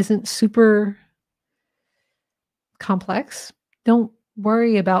looking at isn't super complex, don't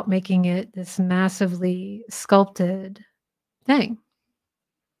worry about making it this massively sculpted thing.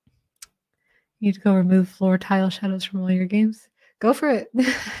 You need to go remove floor tile shadows from all your games. Go for it.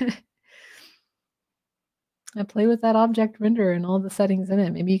 I play with that object render and all the settings in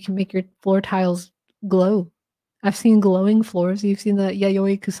it. Maybe you can make your floor tiles glow. I've seen glowing floors. You've seen the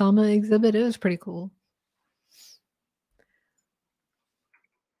Yayoi Kusama exhibit. It was pretty cool.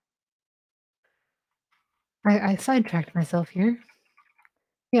 I sidetracked myself here.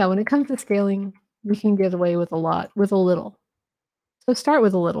 Yeah, when it comes to scaling, you can get away with a lot with a little. So start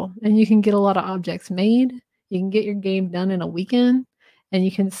with a little, and you can get a lot of objects made. You can get your game done in a weekend, and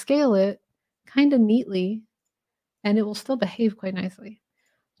you can scale it kind of neatly, and it will still behave quite nicely.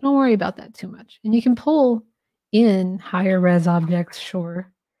 Don't worry about that too much. And you can pull in higher res objects,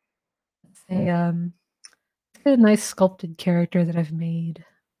 sure. Let's say, let's get a nice sculpted character that I've made.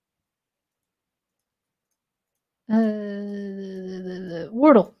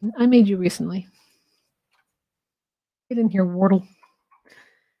 Wardle. I made you recently. Get in here, Wardle.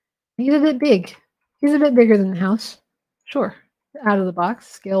 He's a bit big. He's a bit bigger than the house. Sure. Out of the box,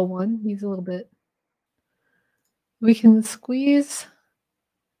 scale 1. He's a little bit. We can squeeze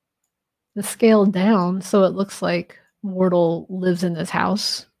the scale down so it looks like Wardle lives in this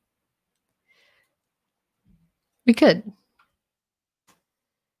house. We could.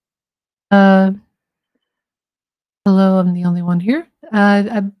 Hello, I'm the only one here.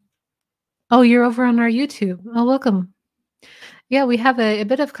 Oh, you're over on our YouTube. Oh, welcome. Yeah, we have a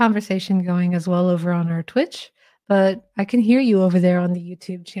bit of conversation going as well over on our Twitch, but I can hear you over there on the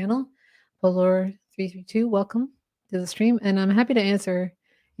YouTube channel. Polor332, welcome to the stream, and I'm happy to answer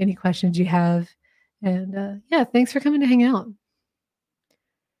any questions you have. And yeah, thanks for coming to hang out.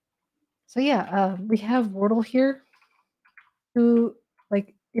 So yeah, we have Wardle here. to,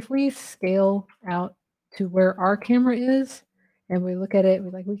 like, if we scale out to where our camera is and we look at it,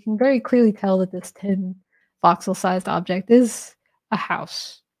 we can very clearly tell that this 10 voxel sized object is a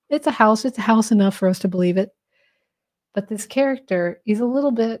house. It's a house. It's a house enough for us to believe it. But this character is a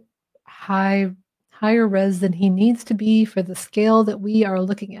little bit higher res than he needs to be for the scale that we are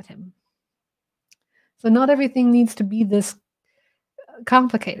looking at him. So not everything needs to be this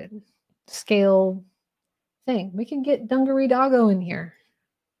complicated scale thing. We can get Dungaree Doggo in here.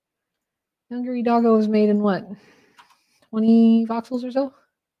 Dungaree Doggo was made in what? 20 voxels or so?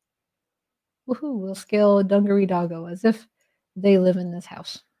 Woohoo, we'll scale Dungaree Doggo as if they live in this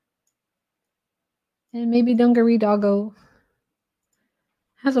house. And maybe Dungaree Doggo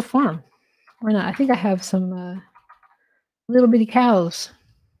has a farm. Or not. I think I have some little bitty cows.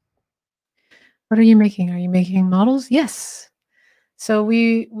 What are you making? Are you making models? Yes. So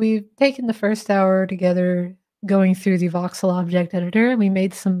we've taken the first hour together going through the voxel object editor, and we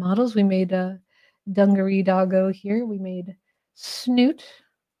made some models. We made a Dungaree Doggo here. We made Snoot,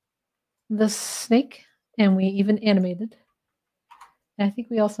 the snake, and we even animated. And I think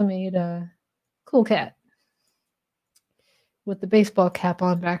we also made a Cool Cat with the baseball cap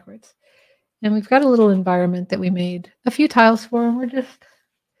on backwards. And we've got a little environment that we made a few tiles for, and we're just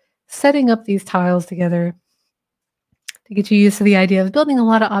setting up these tiles together to get you used to the idea of building a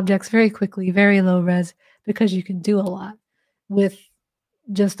lot of objects very quickly, very low res, because you can do a lot with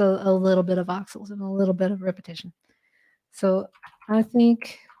just a little bit of voxels and a little bit of repetition. So I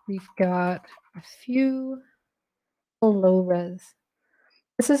think we've got a few low res.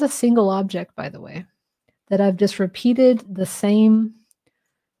 This is a single object, by the way, that I've just repeated the same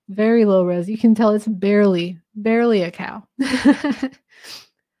very low res. You can tell it's barely a cow.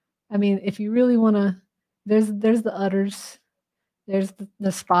 I mean, if you really want to, there's the udders, there's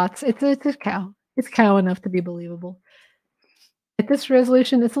the spots. It's a cow. It's cow enough to be believable. At this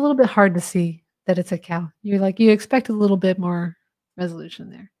resolution, it's a little bit hard to see that it's a cow. You expect a little bit more resolution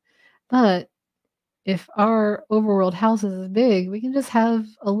there. But if our overworld house is big, we can just have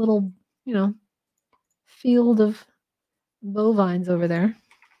a little, field of bovines over there.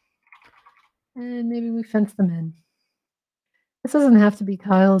 And maybe we fence them in. This doesn't have to be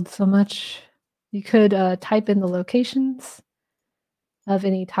tiled so much. You could type in the locations of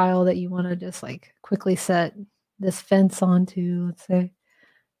any tile that you want to just quickly set this fence onto, let's say.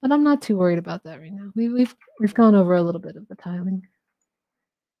 But I'm not too worried about that right now. We've gone over a little bit of the tiling.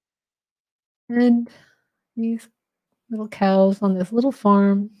 And these little cows on this little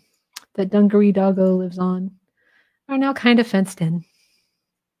farm that Dungaree Doggo lives on are now kind of fenced in.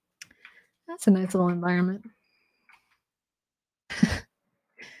 That's a nice little environment.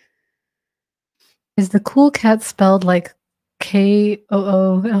 Is the cool cat spelled like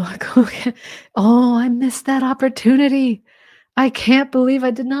K-O-O? Oh, cool cat. Oh, I missed that opportunity. I can't believe I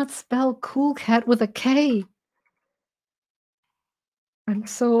did not spell cool cat with a K. I'm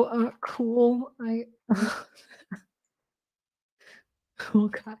so cool. Cool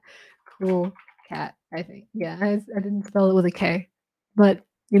cat. I think. Yeah, I didn't spell it with a K, but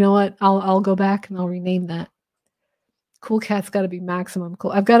you know what? I'll go back and I'll rename that. Cool cat's got to be maximum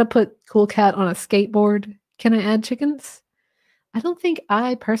cool. I've got to put cool cat on a skateboard. Can I add chickens? I don't think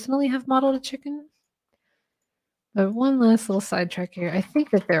I personally have modeled a chicken. But one last little sidetrack here. I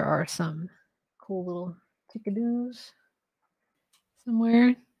think that there are some cool little chickadoos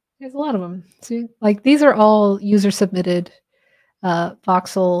somewhere. There's a lot of them. See, these are all user submitted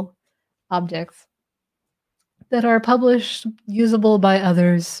voxel objects that are published, usable by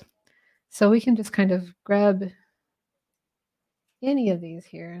others. So we can just kind of grab any of these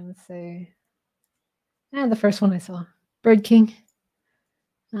here and let's say, the first one I saw, Bird King.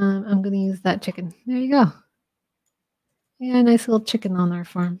 I'm going to use that chicken. There you go. Yeah, nice little chicken on our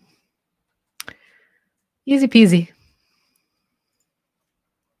farm. Easy peasy.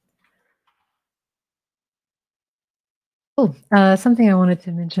 Oh, something I wanted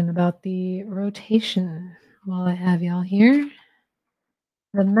to mention about the rotation while I have y'all here.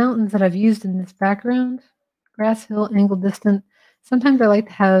 The mountains that I've used in this background, grass hill, angle distant. Sometimes I like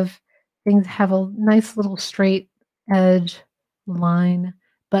to have things have a nice little straight edge line,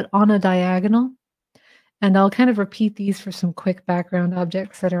 but on a diagonal. And I'll kind of repeat these for some quick background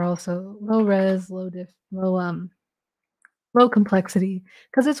objects that are also low res, low complexity,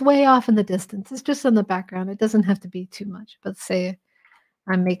 because it's way off in the distance. It's just in the background. It doesn't have to be too much. But say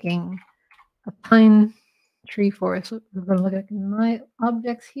I'm making a pine tree forest. We're going to look at my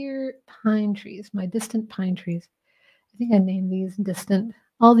objects here, pine trees, my distant pine trees. I think I named these distant.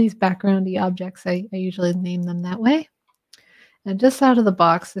 All these backgroundy objects, I usually name them that way. And just out of the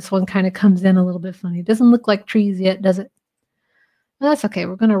box, this one kind of comes in a little bit funny. It doesn't look like trees yet, does it? Well, that's okay.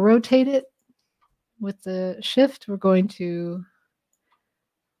 We're going to rotate it with the shift. We're going to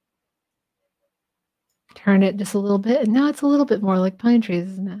turn it just a little bit. And now it's a little bit more like pine trees,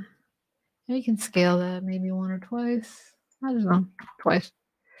 isn't it? And we can scale that maybe 1 or twice. I don't know, twice.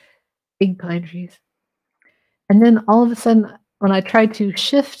 Big pine trees. And then all of a sudden, when I try to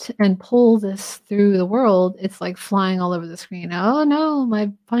shift and pull this through the world, it's like flying all over the screen. Oh no,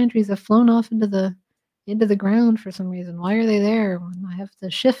 my pine trees have flown off into the ground for some reason. Why are they there when I have the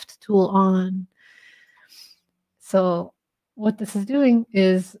shift tool on? So what this is doing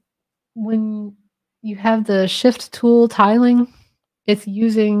is when you have the shift tool tiling, it's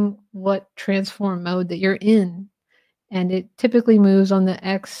using what transform mode that you're in. And it typically moves on the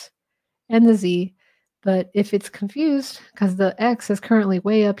X and the Z. But if it's confused, because the X is currently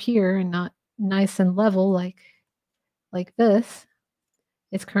way up here and not nice and level like this,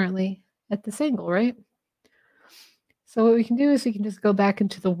 it's currently at this angle, right? So what we can do is we can just go back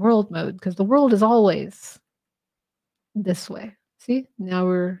into the world mode, because the world is always this way. See, now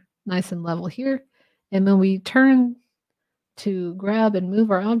we're nice and level here. And when we turn to grab and move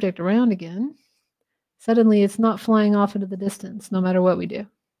our object around again, suddenly it's not flying off into the distance, no matter what we do.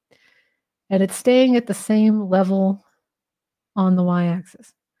 And it's staying at the same level on the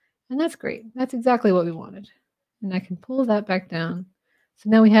y-axis. And that's great. That's exactly what we wanted. And I can pull that back down. So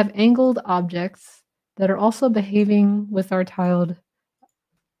now we have angled objects that are also behaving with our tiled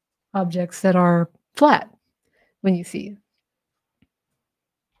objects that are flat when you see.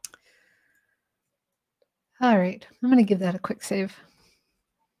 All right, I'm going to give that a quick save.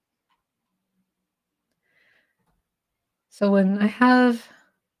 So when I have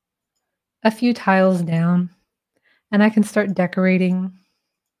a few tiles down and I can start decorating,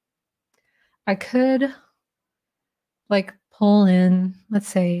 I could like pull in, let's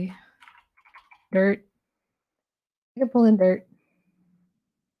say, dirt. I can pull in dirt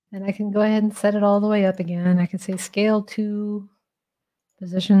and I can go ahead and set it all the way up again. I can say scale to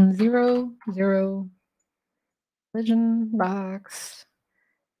position 0, 0, collision box.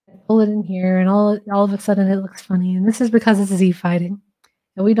 Pull it in here, and all of a sudden it looks funny. And this is because it's Z fighting,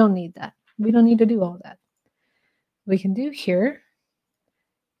 and we don't need that. We don't need to do all that. What we can do here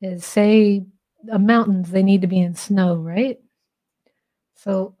is say mountains, they need to be in snow, right?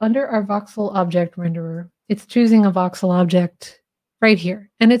 So under our voxel object renderer, it's choosing a voxel object right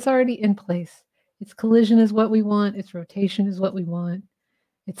here, and it's already in place. Its collision is what we want. Its rotation is what we want.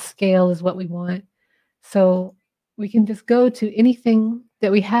 Its scale is what we want. So we can just go to anything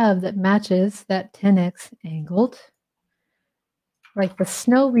that we have that matches that 10x angled, like the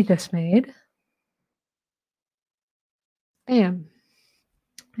snow we just made. Bam.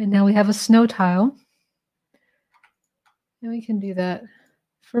 And now we have a snow tile. And we can do that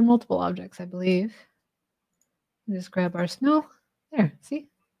for multiple objects, I believe. Just grab our snow. There, see?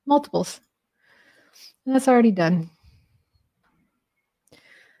 Multiples. And that's already done.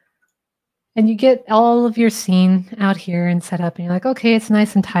 And you get all of your scene out here and set up, and you're like, okay, it's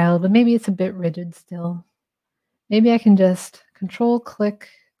nice and tiled, but maybe it's a bit rigid still. Maybe I can just control click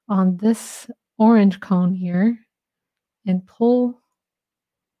on this orange cone here and pull,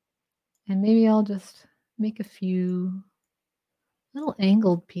 and maybe I'll just make a few little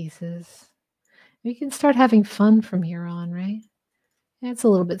angled pieces. We can start having fun from here on, right? It's a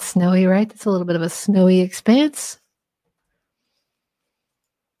little bit snowy, right? It's a little bit of a snowy expanse.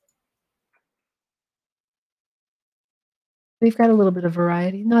 We've got a little bit of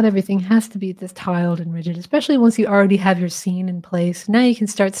variety. Not everything has to be this tiled and rigid, especially once you already have your scene in place. Now you can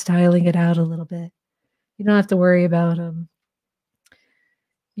start styling it out a little bit. You don't have to worry about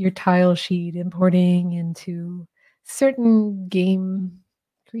your tile sheet importing into certain game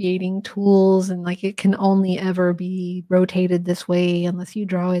creating tools, and like it can only ever be rotated this way unless you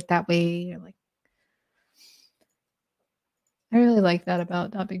draw it that way. Like, I really like that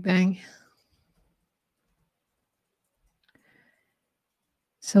about Big Bang.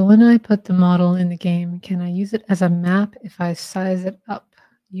 So when I put the model in the game, can I use it as a map if I size it up?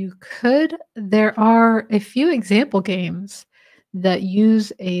 You could. There are a few example games that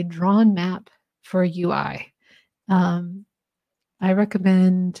use a drawn map for UI. I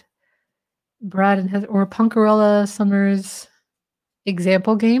recommend Brad and or Punkarella Summer's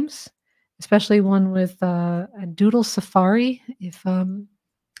example games, especially one with a Doodle Safari. If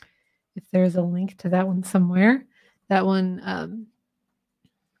there's a link to that one somewhere, that one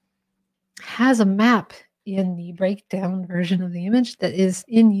has a map in the breakdown version of the image that is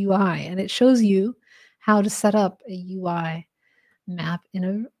in UI, and it shows you how to set up a UI map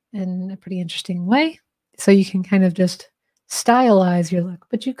in a pretty interesting way. So you can kind of just stylize your look,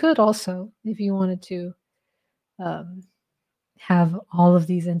 but you could also, if you wanted to, have all of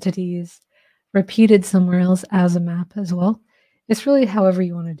these entities repeated somewhere else as a map as well. It's really however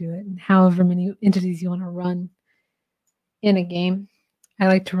you want to do it and however many entities you want to run in a game. I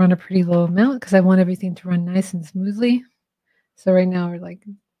like to run a pretty low amount because I want everything to run nice and smoothly. So right now we're like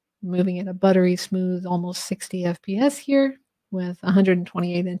moving at a buttery smooth, almost 60 FPS here with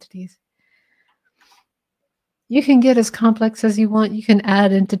 128 entities. You can get as complex as you want. You can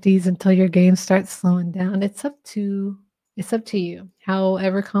add entities until your game starts slowing down. It's up to you,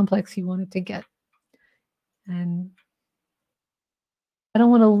 however complex you want it to get. And I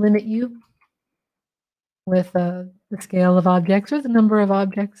don't want to limit you with the scale of objects or the number of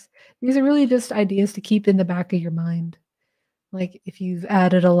objects. These are really just ideas to keep in the back of your mind. Like if you've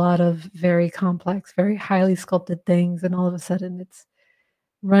added a lot of very complex, very highly sculpted things, and all of a sudden it's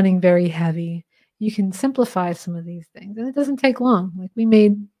running very heavy, you can simplify some of these things. And it doesn't take long. Like we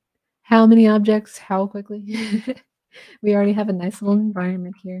made how many objects, how quickly? We already have a nice little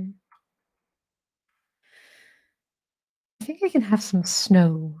environment here. I think I can have some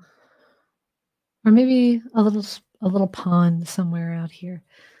snow. Or maybe a little pond somewhere out here.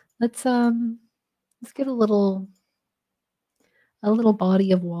 Let's get a little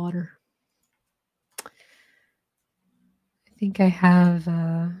body of water. I think I have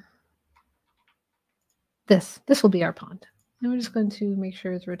this. This will be our pond. And we're just going to make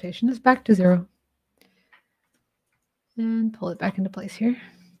sure its rotation is back to 0. And pull it back into place here.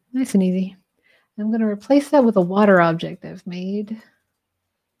 Nice and easy. I'm going to replace that with a water object I've made.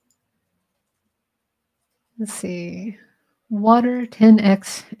 Let's see. Water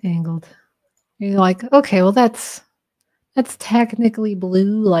 10x angled. You're like, okay, well that's technically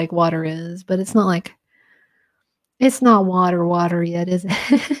blue like water is, but it's not water yet, is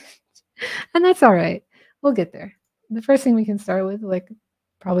it? And that's all right. We'll get there. The first thing we can start with, like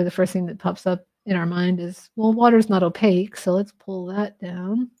probably the first thing that pops up in our mind is, well, water's not opaque, so let's pull that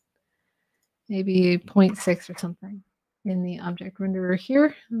down. Maybe 0.6 or something in the object renderer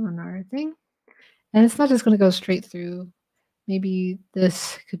here on our thing. And it's not just going to go straight through. Maybe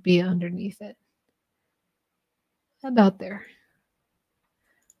this could be underneath it. About there.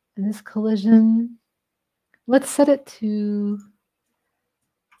 And this collision, let's set it to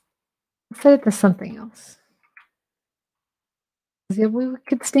something else. Yeah, we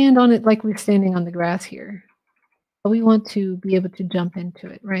could stand on it like we're standing on the grass here. But we want to be able to jump into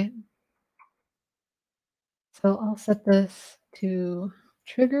it, right? So I'll set this to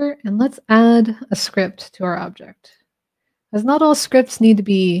trigger, and let's add a script to our object. Because not all scripts need to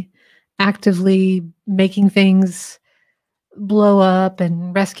be actively making things blow up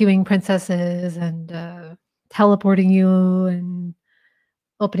and rescuing princesses and teleporting you and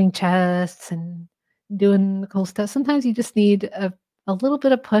opening chests and doing the cool stuff. Sometimes you just need a little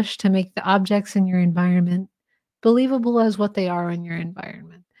bit of push to make the objects in your environment believable as what they are in your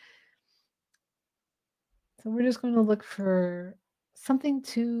environment. So we're just going to look for something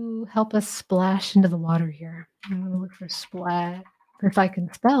to help us splash into the water here. I'm going to look for splash. If I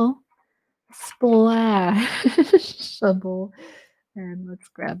can spell, splashable. And let's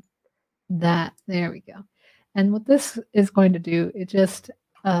grab that. There we go. And what this is going to do, it just,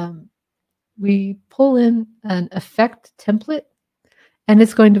 we pull in an effect template, and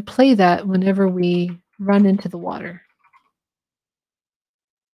it's going to play that whenever we run into the water.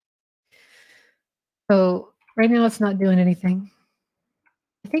 So right now it's not doing anything.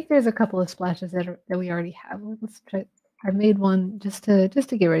 I think there's a couple of splashes that we already have. Let's try. I made one just to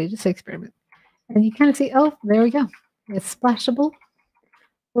get ready, just to experiment. And you kind of see, oh, there we go. It's splashable.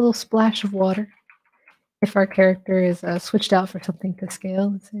 A little splash of water. If our character is switched out for something to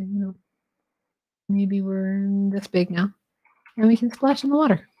scale, let's say, maybe we're this big now, and we can splash in the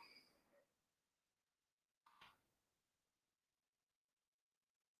water.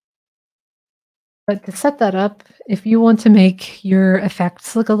 But to set that up, if you want to make your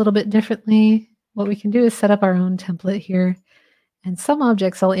effects look a little bit differently, what we can do is set up our own template here. And some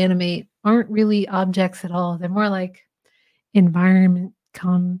objects I'll animate aren't really objects at all. They're more like environment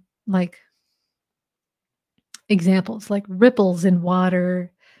like examples, like ripples in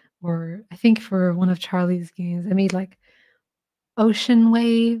water. Or I think for one of Charlie's games, I made like ocean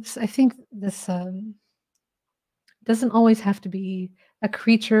waves. I think this doesn't always have to be a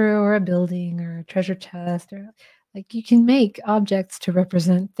creature or a building or a treasure chest, or like you can make objects to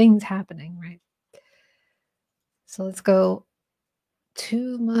represent things happening, right? So let's go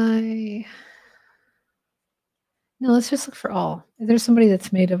to my, no, let's just look for all. There's somebody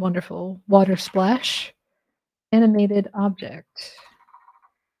that's made a wonderful water splash animated object.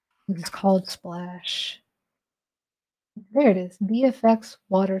 It's called Splash. There it is, VFX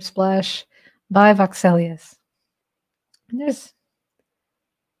Water Splash by Voxelius. And there's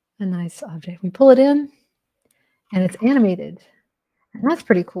a nice object. We pull it in and it's animated. And that's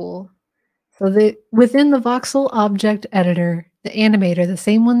pretty cool. So within the Voxel object editor, the animator, the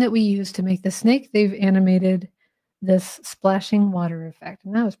same one that we use to make the snake, they've animated this splashing water effect.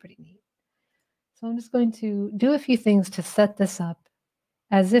 And that was pretty neat. So I'm just going to do a few things to set this up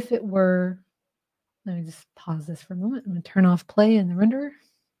as if it were, let me just pause this for a moment. I'm going to turn off play in the renderer.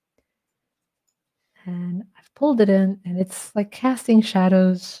 And I've pulled it in and it's like casting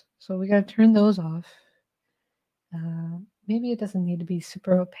shadows. So we got to turn those off. Maybe it doesn't need to be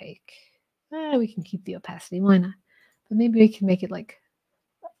super opaque. We can keep the opacity, why not? But maybe we can make it like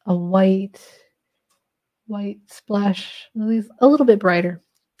a white splash, at least a little bit brighter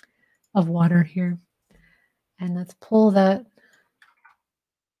of water here. And let's pull that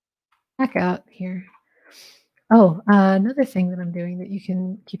back out here. Oh, another thing that I'm doing that you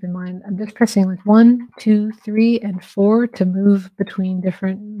can keep in mind, I'm just pressing like 1, 2, 3, and 4 to move between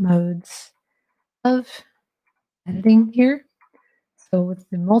different modes of editing here. So with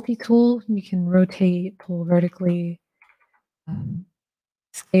the multi-tool, you can rotate, pull vertically,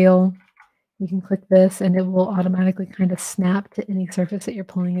 scale. You can click this and it will automatically kind of snap to any surface that you're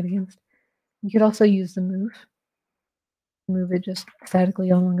pulling it against. You could also use the move it just statically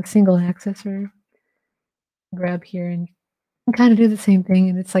along a single axis, or grab here and kind of do the same thing,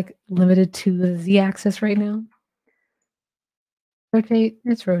 and it's like limited to the Z-axis right now. Rotate,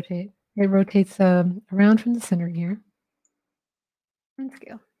 it's rotate. It rotates around from the center here. And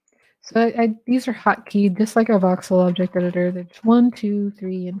scale. So these are hotkeyed, just like our Voxel object editor. There's 1, 2,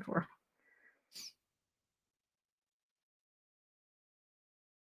 3, and 4.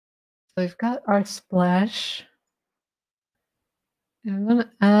 So we've got our splash. And I'm going to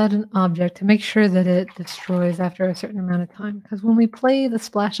add an object to make sure that it destroys after a certain amount of time. Because when we play the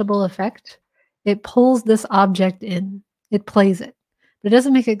splashable effect, it pulls this object in. It plays it. But it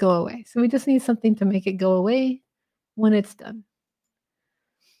doesn't make it go away. So we just need something to make it go away when it's done.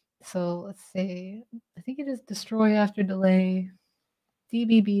 So let's say, I think it is destroy after delay.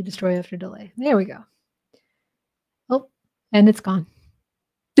 DBB, destroy after delay. There we go. Oh, and it's gone.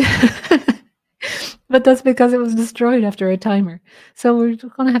 But that's because it was destroyed after a timer. So we're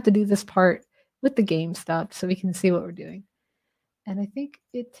going to have to do this part with the game stopped so we can see what we're doing. And I think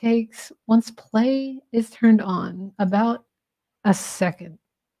it takes, once play is turned on, about a second.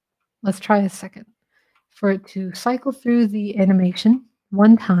 Let's try a second for it to cycle through the animation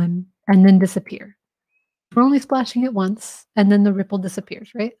one time and then disappear. We're only splashing it once and then the ripple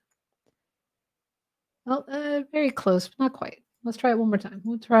disappears, right? Well, very close, but not quite. Let's try it one more time.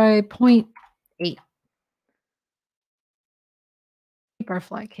 We'll try 0.8. Keep our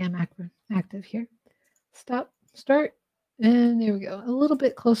fly cam active here. Stop, start, and there we go. A little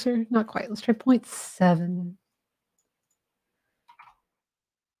bit closer, not quite. Let's try 0.7.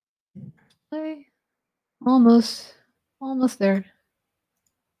 Play. Almost there.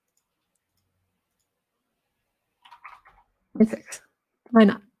 0.6. Why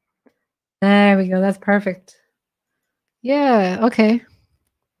not? There we go. That's perfect. Yeah, okay.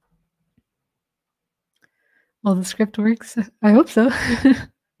 Well, the script works. I hope so.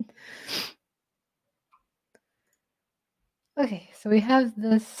 Okay, so we have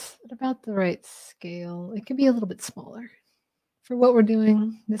this at about the right scale. It could be a little bit smaller. For what we're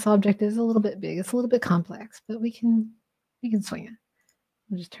doing, this object is a little bit big. It's a little bit complex, but we can swing it.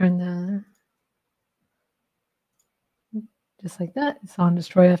 We'll just turn the, just like that. It's on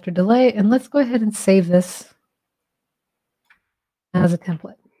destroy after delay. And let's go ahead and save this as a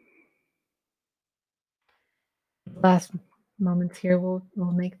template. Last moments here will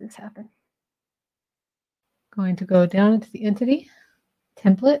make this happen. Going to go down into the entity,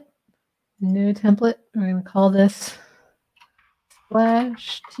 template, new template. We're going to call this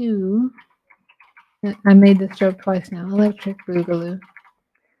Splash 2. I made this joke twice now. Electric Boogaloo.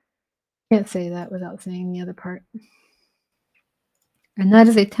 Can't say that without saying the other part. And that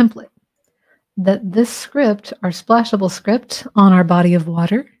is a template that this script, our splashable script on our body of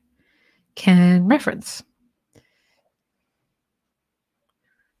water, can reference.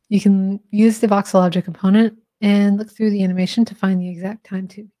 You can use the voxel object component and look through the animation to find the exact time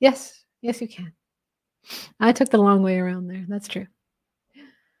too. Yes, you can. I took the long way around there. That's true.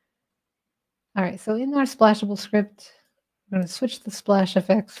 All right, so in our splashable script, I'm going to switch the splash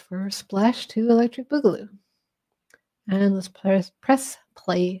effects for Splash 2 Electric Boogaloo. And let's press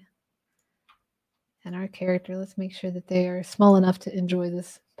play. And our character, let's make sure that they are small enough to enjoy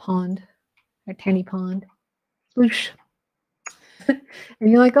this pond, our tiny pond. Sploosh. And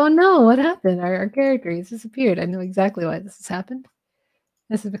you're like, oh no, what happened? Our character has disappeared. I know exactly why this has happened.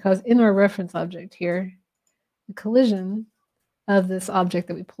 This is because in our reference object here, the collision of this object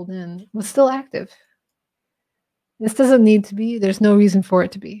that we pulled in was still active. This doesn't need to be, there's no reason for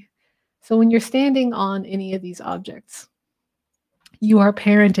it to be. So when you're standing on any of these objects, you are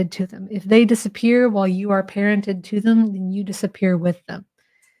parented to them. If they disappear while you are parented to them, then you disappear with them.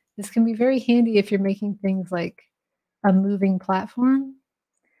 This can be very handy if you're making things like a moving platform.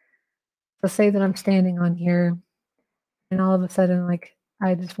 So say that I'm standing on here and all of a sudden, like,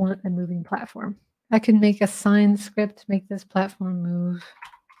 I just want a moving platform. I can make a sign script to make this platform move.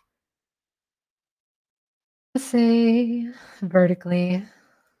 Let's say vertically.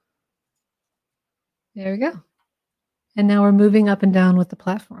 There we go. And now we're moving up and down with the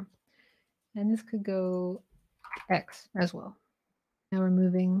platform. And this could go X as well. Now we're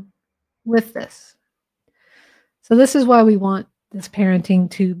moving with this. So this is why we want this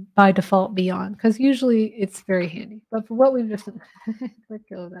parenting to by default be on, because usually it's very handy. But for what we've just done, let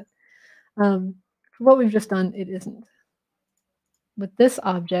go of that. For what we've just done, it isn't. With this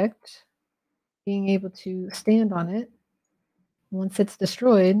object, being able to stand on it, once it's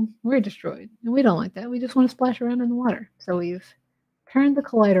destroyed, we're destroyed. And we don't like that. We just want to splash around in the water. So we've turned the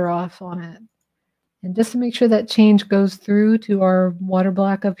collider off on it. And just to make sure that change goes through to our water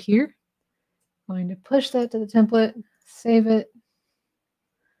block up here, I'm going to push that to the template, save it,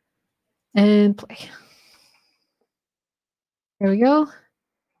 and play. There we go.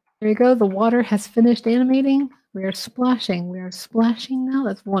 There we go. The water has finished animating. We are splashing. We are splashing now.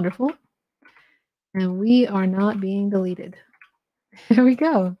 That's wonderful. And we are not being deleted. There we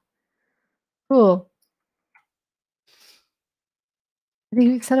go. Cool. I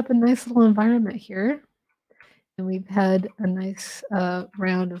think we've set up a nice little environment here. And we've had a nice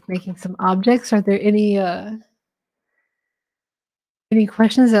round of making some objects. Are there any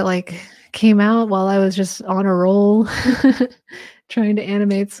questions that like came out while I was just on a roll trying to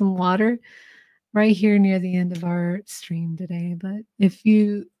animate some water right here near the end of our stream today? But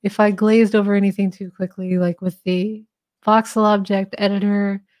if I glazed over anything too quickly, like with the voxel object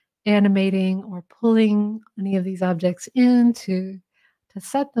editor animating or pulling any of these objects in to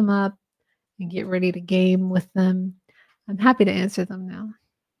set them up and get ready to game with them, I'm happy to answer them now.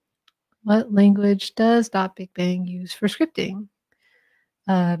 What language does .Big Bang use for scripting?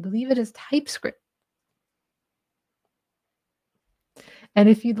 I believe it is TypeScript. And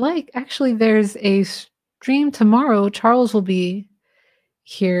if you'd like, actually, there's a stream tomorrow. Charles will be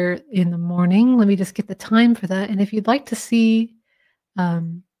here in the morning. Let me just get the time for that. And if you'd like to see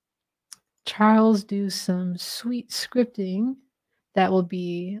Charles do some sweet scripting, that will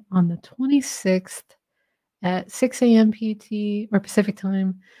be on the 26th at 6 a.m. PT or Pacific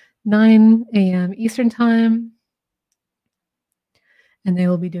time, 9 a.m. Eastern time. And they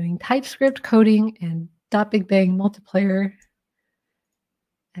will be doing TypeScript coding and .Big Bang multiplayer.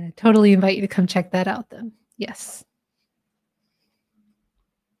 And I totally invite you to come check that out then. Yes.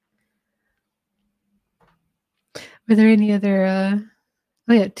 Were there any other,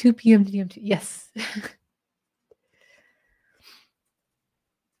 oh yeah, 2 p.m. GMT, yes.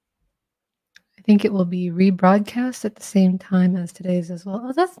 I think it will be rebroadcast at the same time as today's as well.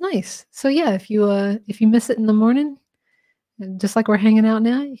 Oh, that's nice. So yeah, if you miss it in the morning, and just like we're hanging out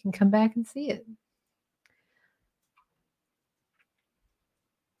now, you can come back and see it.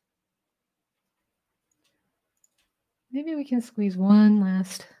 Maybe we can squeeze one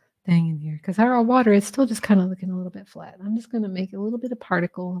last thing in here because our water is still just kind of looking a little bit flat. I'm just going to make a little bit of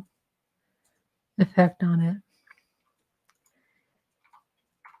particle effect on it.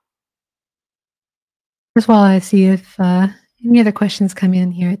 Just while I see if any other questions come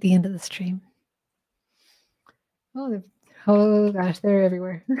in here at the end of the stream. Oh gosh, they're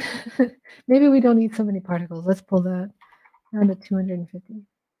everywhere. Maybe we don't need so many particles. Let's pull that down to 250.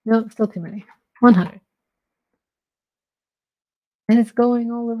 No, still too many. 100. And it's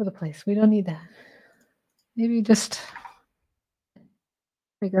going all over the place. We don't need that. Maybe just,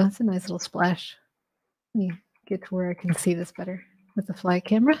 there you go. It's a nice little splash. Let me get to where I can see this better with the fly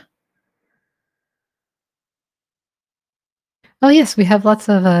camera. Oh yes, we have lots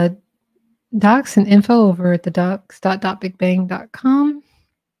of docs and info over at the docs.bigbang.com.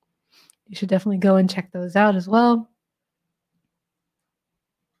 You should definitely go and check those out as well.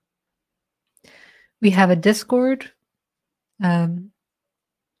 We have a Discord where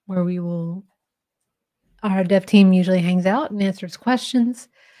our dev team usually hangs out and answers questions.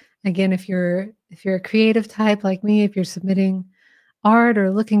 Again, if you're a creative type like me, if you're submitting art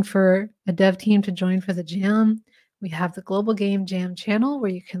or looking for a dev team to join for the jam, we have the Global Game Jam channel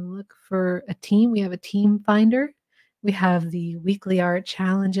where you can look for a team. We have a team finder. We have the weekly art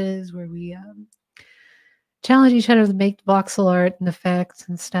challenges where we challenge each other to make voxel art and effects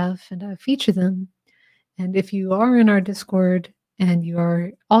and stuff and feature them. And if you are in our Discord and you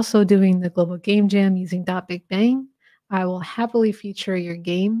are also doing the Global Game Jam using Big Bang, I will happily feature your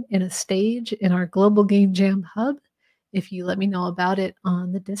game in a stage in our Global Game Jam hub if you let me know about it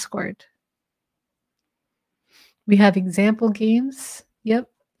on the Discord. We have example games. Yep,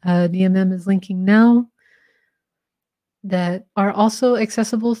 DMM is linking now that are also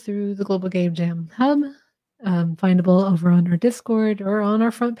accessible through the Global Game Jam hub, findable over on our Discord or on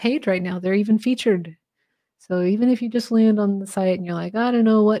our front page right now. They're even featured. So even if you just land on the site and you're like, I don't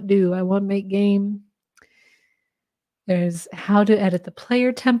know what do, I want to make game. There's how to edit the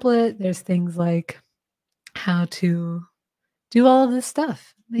player template. There's things like how to do all of this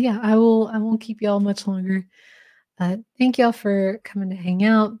stuff. But yeah, I won't keep y'all much longer. Thank y'all for coming to hang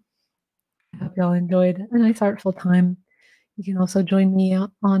out. I hope y'all enjoyed a nice artful time. You can also join me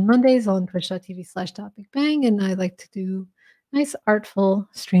out on Mondays on twitch.tv/topic-bang, and I like to do nice artful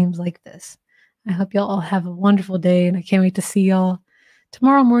streams like this. I hope y'all all have a wonderful day, and I can't wait to see y'all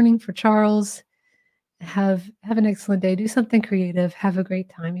tomorrow morning for Charles. Have an excellent day. Do something creative. Have a great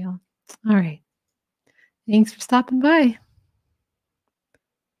time, y'all. All right. Thanks for stopping by.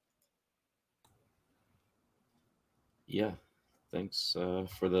 Yeah, thanks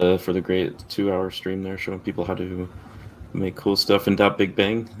for the great 2-hour stream there, showing people how to make cool stuff in Big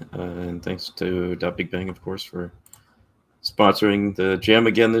Bang. And thanks to Big Bang, of course, for sponsoring the jam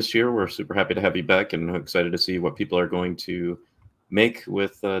again this year. We're super happy to have you back, and excited to see what people are going to make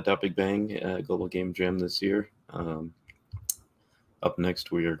with Big Bang Global Game Jam this year. Up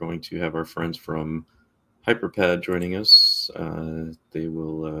next, we are going to have our friends from Hyperpad joining us. They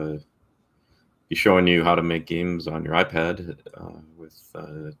will be showing you how to make games on your iPad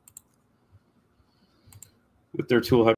with their tool